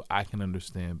table so I can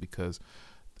understand, because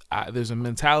there's a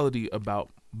mentality about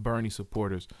Bernie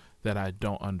supporters that I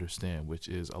don't understand, which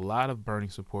is a lot of Bernie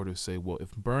supporters say, well,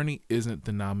 if Bernie isn't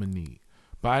the nominee,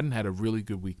 Biden had a really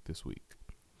good week this week.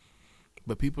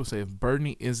 But people say if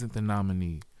Bernie isn't the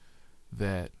nominee,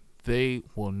 that they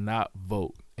will not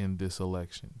vote in this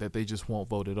election, that they just won't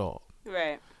vote at all.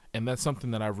 Right. And that's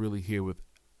something that I really hear with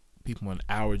people in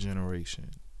our generation,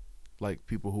 like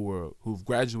people who've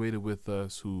graduated with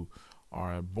us, who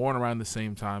are born around the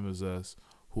same time as us,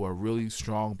 who are really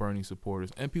strong Bernie supporters,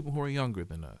 and people who are younger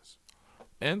than us,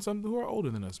 and some who are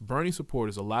older than us. Bernie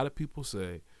supporters, a lot of people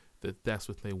say that that's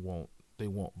what they won't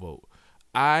vote.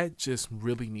 I just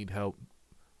really need help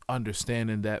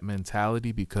understanding that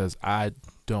mentality, because I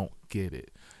don't get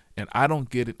it. And I don't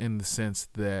get it in the sense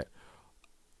that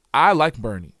I like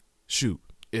Bernie. Shoot,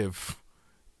 if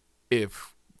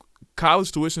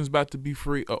college tuition is about to be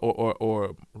free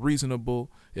or reasonable,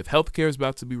 if healthcare is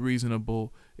about to be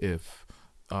reasonable, if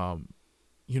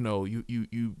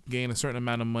you gain a certain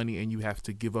amount of money and you have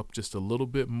to give up just a little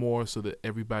bit more so that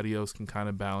everybody else can kind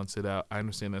of balance it out. I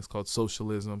understand that's called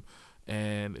socialism.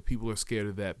 And people are scared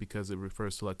of that because it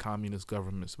refers to like communist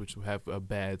governments, which have a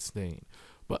bad stain.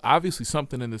 But obviously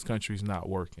something in this country is not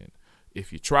working.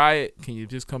 If you try it, can you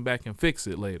just come back and fix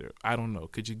it later? I don't know.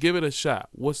 Could you give it a shot?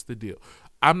 What's the deal?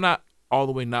 I'm not all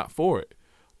the way not for it.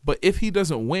 But if he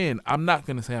doesn't win, I'm not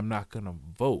going to say I'm not going to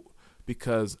vote.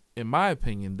 Because in my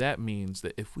opinion, that means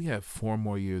that if we have 4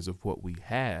 more years of what we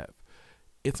have,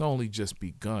 it's only just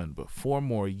begun. But 4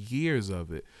 more years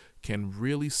of it can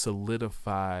really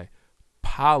solidify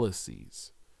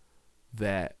policies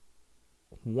that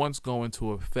once go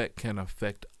into effect can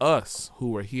affect us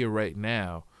who are here right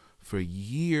now for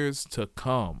years to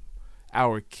come.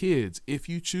 Our kids, if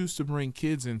you choose to bring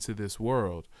kids into this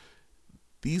world,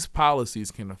 these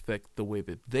policies can affect the way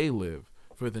that they live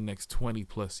for the next 20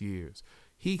 plus years.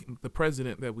 The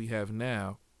president that we have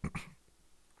now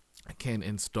can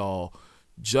install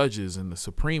judges in the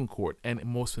Supreme Court, and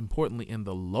most importantly in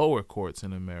the lower courts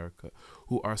in America,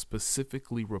 who are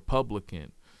specifically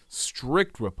Republican,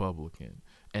 strict Republican,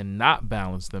 and not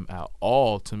balance them out,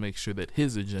 all to make sure that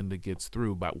his agenda gets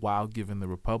through while giving the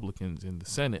Republicans in the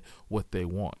Senate what they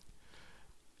want.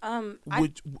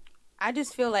 I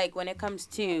just feel like when it comes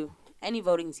to any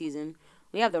voting season,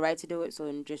 we have the right to do it, so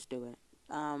then just do it.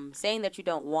 Saying that you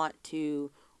don't want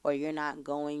to or you're not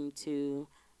going to,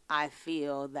 I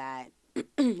feel that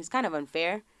it's kind of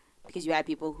unfair, because you had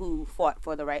people who fought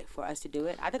for the right for us to do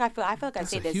it. I feel like I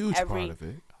say this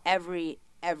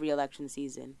every election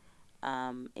season.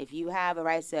 If you have a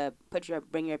right to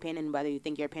bring your opinion, whether you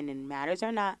think your opinion matters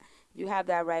or not, if you have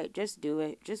that right, just do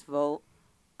it. Just vote.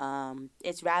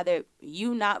 It's rather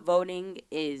you not voting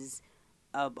is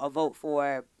a vote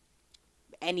for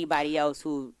anybody else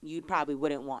who you probably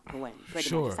wouldn't want to win.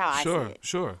 Pretty much. That's how I see it.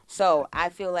 Sure. So I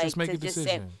feel like just make a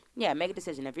decision. Make a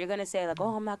decision. If you're gonna say like,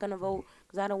 "Oh, I'm not gonna vote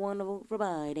because I don't want to vote for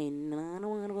Biden," I don't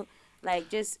want to vote. Like,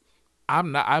 just.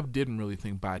 I didn't really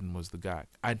think Biden was the guy.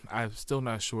 I'm still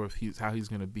not sure if how he's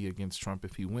gonna be against Trump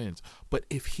if he wins. But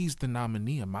if he's the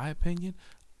nominee, in my opinion,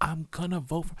 I'm gonna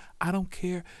vote for. I don't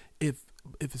care if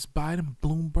it's Biden,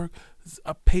 Bloomberg,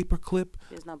 a paperclip.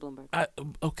 It's not Bloomberg.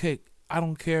 I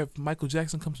don't care if Michael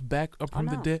Jackson comes back up from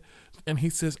the dead and he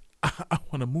says, I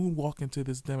want to moonwalk into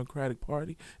this Democratic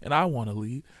Party and I want to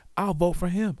lead. I'll vote for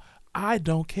him. I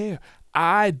don't care.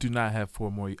 I do not have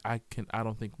 4 more. I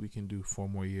don't think we can do 4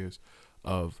 more years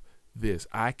of this.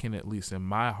 I can, at least in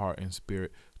my heart and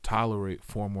spirit, tolerate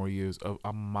 4 more years of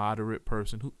a moderate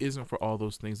person who isn't for all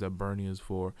those things that Bernie is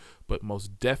for, but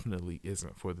most definitely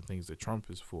isn't for the things that Trump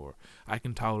is for. I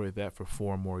can tolerate that for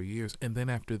 4 more years. And then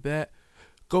after that,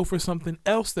 go for something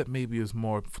else that maybe is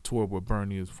more toward what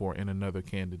Bernie is for in another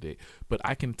candidate. But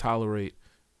I can tolerate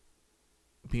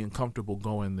being comfortable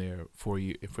going there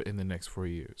in the next 4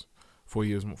 years. 4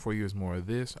 years, 4 years more of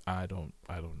this. I don't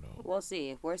know. We'll see.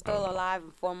 If we're still alive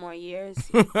in 4 more years,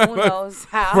 who knows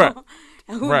how? Right.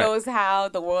 Who Right. knows how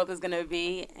the world is gonna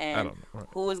be, I and don't know. Right.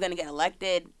 who is gonna get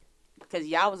elected? Because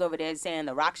y'all was over there saying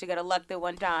The Rock should get elected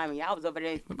one time, and y'all was over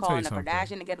there tell calling you the something.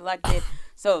 Kardashian to get elected.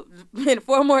 So in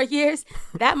 4 more years,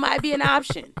 that might be an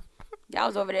option. Y'all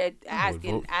was over there I would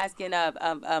vote. asking I would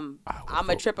I'm a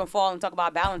vote. trip and fall and talk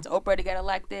about balance Oprah to get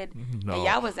elected. No. And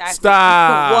y'all was asking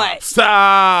Stop. what?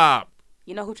 Stop.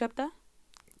 You know who tripped her?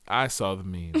 I saw the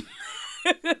meme.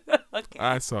 Okay.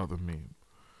 I saw the meme.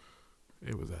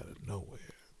 It was out of nowhere.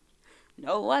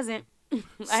 No, it wasn't.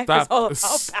 Life Stop. is all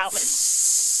about balance.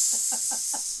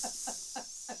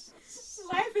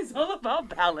 Life is all about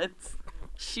balance.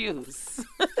 Shoes.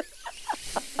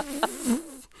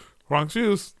 Wrong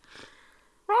shoes.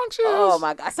 Wrong shoes. Oh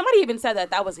my God! Somebody even said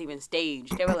that was even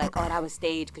staged. They were like, "Oh, that was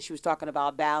staged because she was talking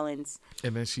about balance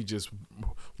And then she just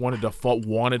wanted to fall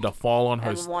on her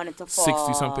and wanted to fall."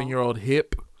 60-something-year-old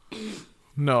hip.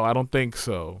 No, I don't think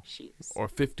so. Shoes. Or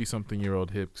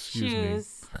 50-something-year-old hip. Excuse me.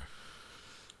 Shoes.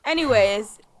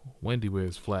 Anyways, Wendy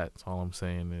wears flats. All I'm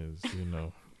saying is,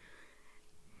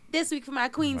 this week for my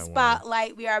Queen Might wanna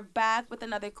Spotlight, we are back with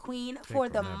another Queen for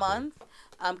the from that month.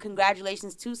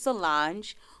 Congratulations to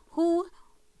Solange, who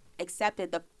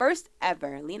accepted the first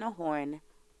ever Lena Horne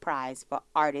Prize for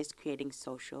Artists Creating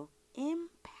Social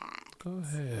Impact. Go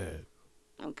ahead.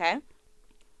 Okay.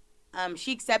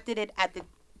 She accepted it at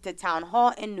the town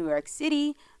hall in New York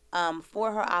City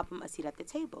for her album A Seat at the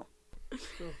Table.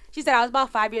 She said, I was about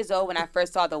 5 years old when I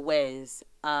first saw The Wiz,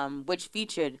 which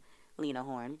featured Lena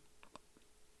Horne.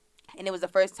 And it was the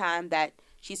first time that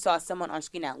she saw someone on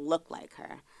screen that looked like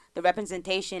her. The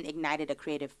representation ignited a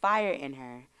creative fire in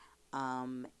her.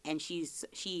 And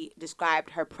she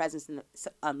described her presence in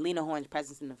Lena Horne's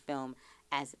presence in the film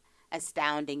as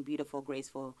astounding, beautiful,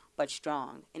 graceful, but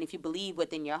strong. And if you believe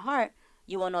within your heart,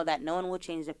 you will know that no one will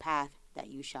change the path that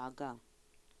you shall go.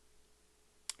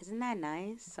 Isn't that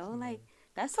nice? So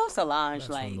that's so Solange.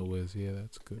 That's from The Wiz. Yeah,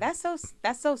 that's good. That's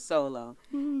so solo.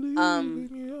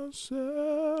 Believe in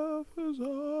yourself as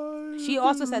I She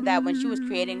also said that when she was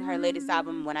creating her latest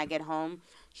album, When I Get Home,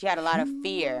 she had a lot of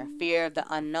fear of the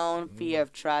unknown, fear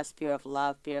of trust, fear of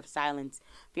love, fear of silence,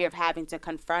 fear of having to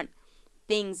confront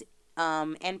things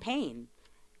and pain,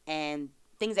 and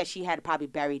things that she had probably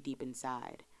buried deep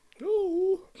inside,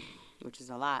 which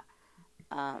is a lot.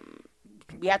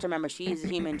 We have to remember she's a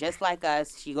human just like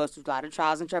us. She goes through a lot of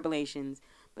trials and tribulations,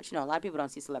 but a lot of people don't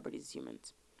see celebrities as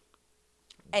humans.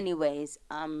 Anyways,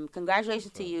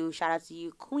 congratulations to you. Shout out to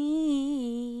you,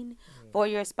 Queen, for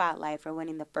your spotlight, for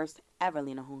winning the first ever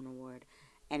Lena Horne Award.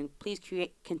 And please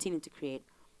continue to create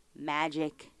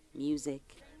magic music.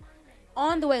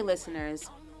 On the way, listeners,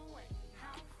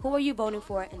 who are you voting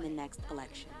for in the next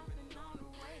election?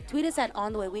 Tweet us at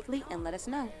On The Way Weekly and let us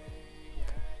know.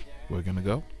 We're going to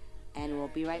go. And we'll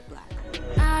be right back.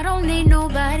 I don't need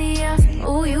nobody else.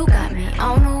 Ooh, you got me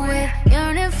on the way.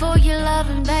 Yearning for your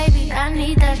loving, baby. I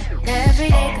need that every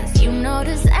day. Cause you know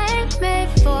this ain't made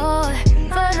for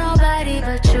nobody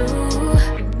but you.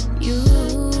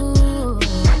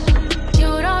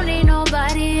 You don't need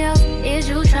nobody else. Is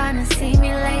you trying to see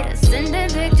me later? Sending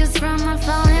pictures from my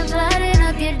phone and flooding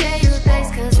up your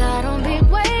database. Cause I don't be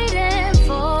waiting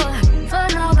for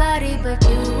nobody but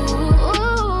you.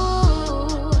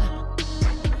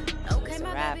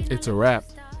 It's a wrap.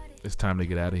 It's time to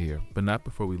get out of here. But not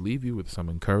before we leave you with some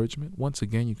encouragement. Once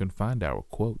again, you can find our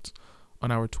quotes on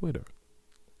our Twitter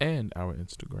and our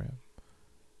Instagram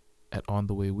at On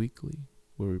The Way Weekly,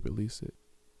 where we release it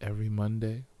every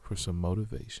Monday for some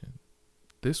motivation.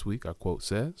 This week, our quote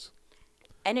says,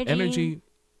 Energy.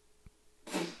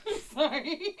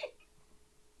 Sorry.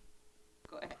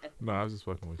 Go ahead. No, I was just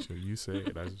fucking with you. You say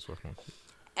it. I was just fucking with you.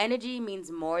 Energy means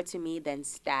more to me than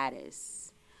status.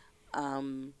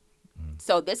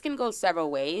 So this can go several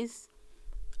ways.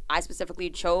 I specifically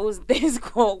chose this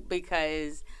quote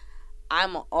because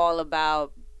I'm all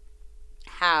about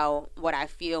what I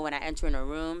feel when I enter in a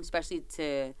room, especially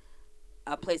to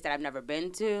a place that I've never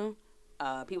been to,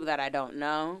 people that I don't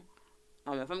know.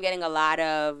 If I'm getting a lot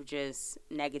of just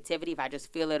negativity, if I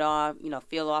just feel it off,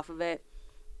 feel off of it,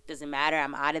 doesn't matter.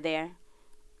 I'm out of there.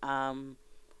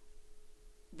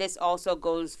 This also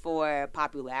goes for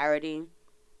popularity.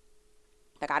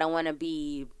 Like, I don't want to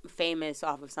be famous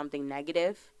off of something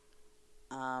negative,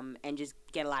 and just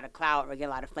get a lot of clout or get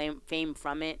a lot of fame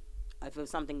from it. If it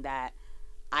was something that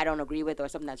I don't agree with or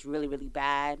something that's really, really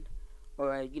bad,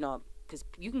 or, because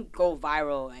you can go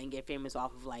viral and get famous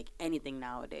off of, anything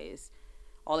nowadays.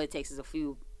 All it takes is a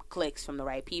few clicks from the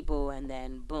right people, and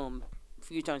then, boom, a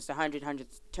few turns to 100, 100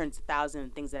 turns to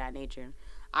 1,000, things of that nature.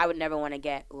 I would never want to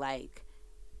get like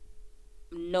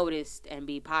noticed and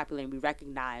be popular and be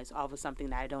recognized off of something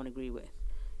that I don't agree with.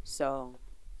 So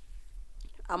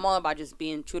I'm all about just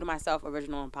being true to myself,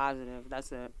 original and positive.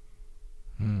 That's it.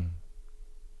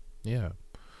 Yeah,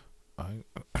 I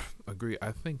agree.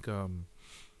 I think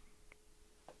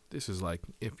this is like,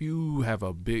 if you have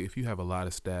a lot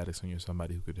of status and you're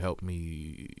somebody who could help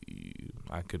me,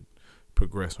 I could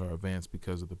progress or advance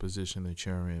because of the position that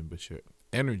you're in, but your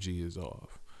energy is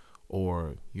off,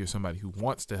 or you're somebody who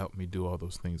wants to help me do all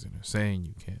those things and they're saying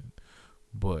you can,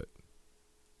 but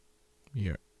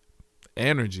your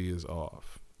energy is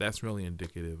off. That's really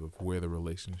indicative of where the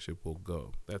relationship will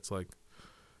go. That's like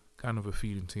kind of a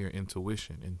feed into your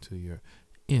intuition, into your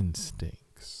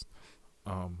instincts.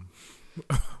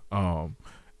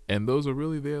 And those are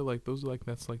really there, like those are like,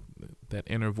 that's like that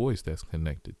inner voice that's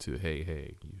connected to,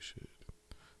 hey, you should.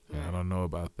 And I don't know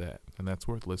about that, and that's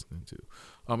worth listening to.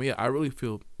 Yeah, I really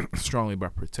feel strongly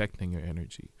about protecting your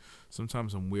energy.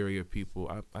 Sometimes I'm weary of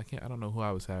people. I don't know who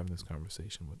I was having this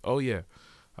conversation with. Oh yeah,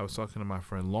 I was talking to my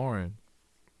friend Lauren,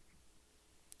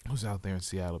 who's out there in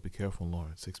Seattle. Be careful,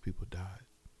 Lauren. 6 people died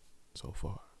so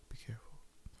far. Be careful.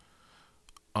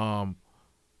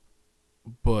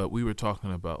 But we were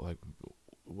talking about like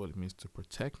what it means to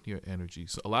protect your energy.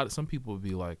 So some people would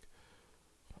be like,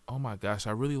 "Oh my gosh,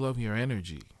 I really love your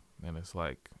energy," and it's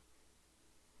like,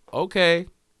 okay.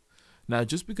 Now,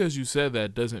 just because you said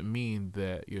that doesn't mean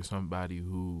that you're somebody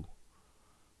who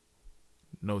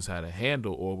knows how to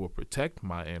handle or will protect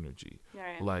my energy.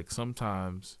 Right. Like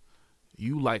sometimes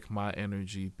you like my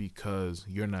energy because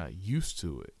you're not used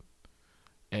to it.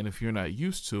 And if you're not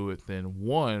used to it, then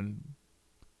one,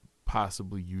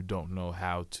 possibly you don't know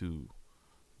how to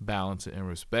balance it and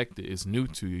respect it. It's new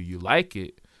to you. You like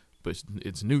it, but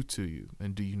it's new to you.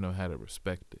 And do you know how to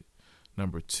respect it?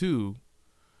 Number 2,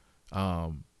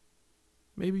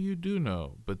 maybe you do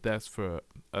know, but that's for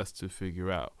us to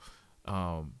figure out.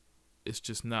 That's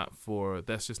just not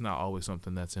always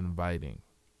something that's inviting.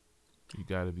 You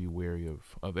got to be wary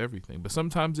of everything. But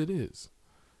sometimes it is.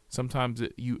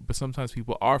 But sometimes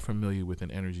people are familiar with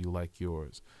an energy like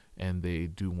yours, and they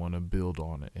do want to build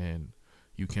on it, and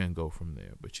you can go from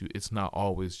there. But it's not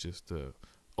always just a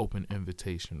open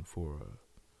invitation for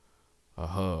a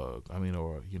hug. I mean,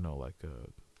 or like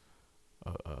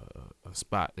a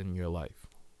spot in your life.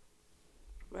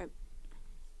 Right.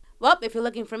 Well, if you're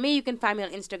looking for me, you can find me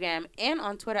on Instagram and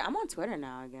on Twitter. I'm on Twitter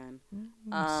now again.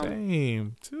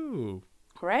 Same too.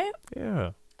 Right?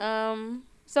 Yeah.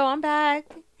 So I'm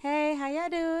back. Hey, how y'all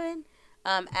doing?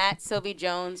 At Sylvie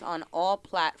Jones on all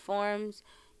platforms.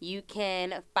 You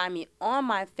can find me on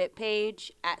my Fit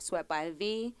page at Sweat by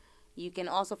V. You can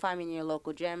also find me in your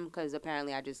local gym, because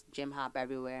apparently I just gym hop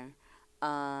everywhere.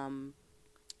 And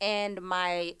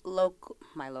my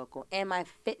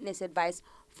fitness advice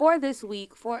for this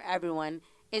week for everyone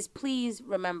is please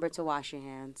remember to wash your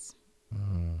hands.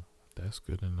 That's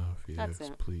good enough. Yes, That's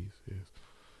it. Please. Yes.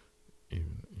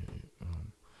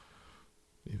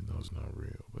 Even though it's not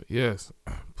real, but yes,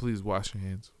 please wash your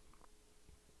hands.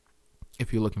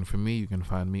 If you're looking for me, you can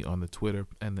find me on the Twitter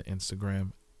and the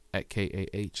Instagram at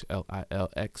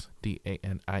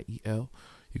KAHLILXDANIEL.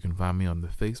 You can find me on the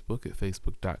Facebook at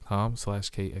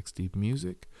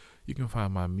facebook.com/KXDmusic. You can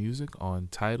find my music on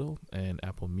Tidal and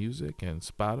Apple Music and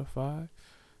Spotify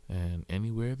and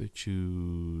anywhere that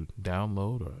you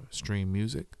download or stream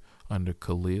music under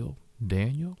Khalil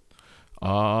Daniel.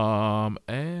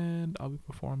 And I'll be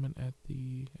performing at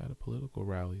a political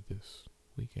rally this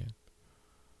weekend.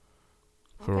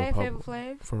 For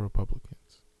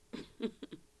Republicans.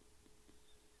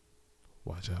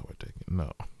 Watch out, we're taking.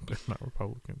 No, they're not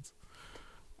Republicans.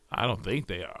 I don't think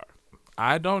they are.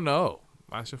 I don't know.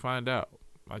 I should find out.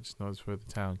 I just know it's for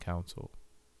the town council.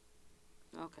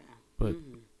 Okay. But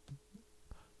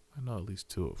I know at least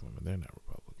 2 of them, and they're not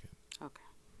Republican. Okay.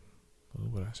 Oh,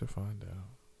 but I should find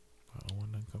out. I don't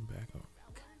want them to come back on me.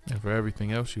 And for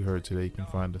everything else you heard today, you can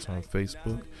find us on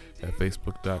Facebook at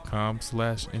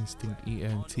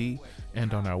facebook.com/InstinctENT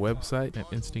and on our website at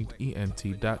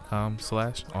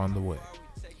InstinctENT.com/ontheway.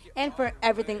 And for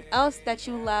everything else that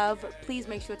you love, please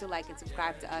make sure to like and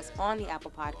subscribe to us on the Apple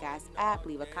Podcast app.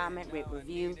 Leave a comment, rate,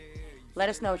 review. Let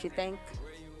us know what you think.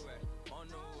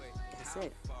 That's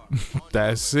it.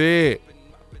 That's it.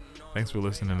 Thanks for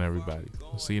listening, everybody.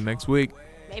 We'll see you next week.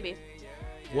 Maybe.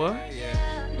 What?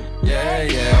 Yeah.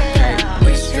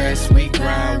 We stress, we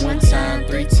grind 1 time,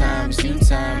 3 times, you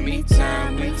time, me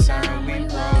time, we time, we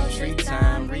roll, 3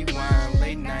 time, rewind,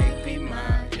 late night, be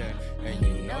mine, yeah. And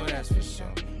you know that's for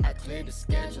sure. I cleared the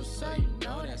schedule, so you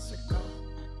know that's a go.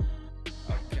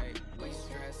 Okay, we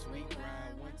stress, we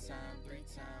grind 1 one time, 3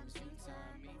 times, you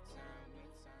time, me time.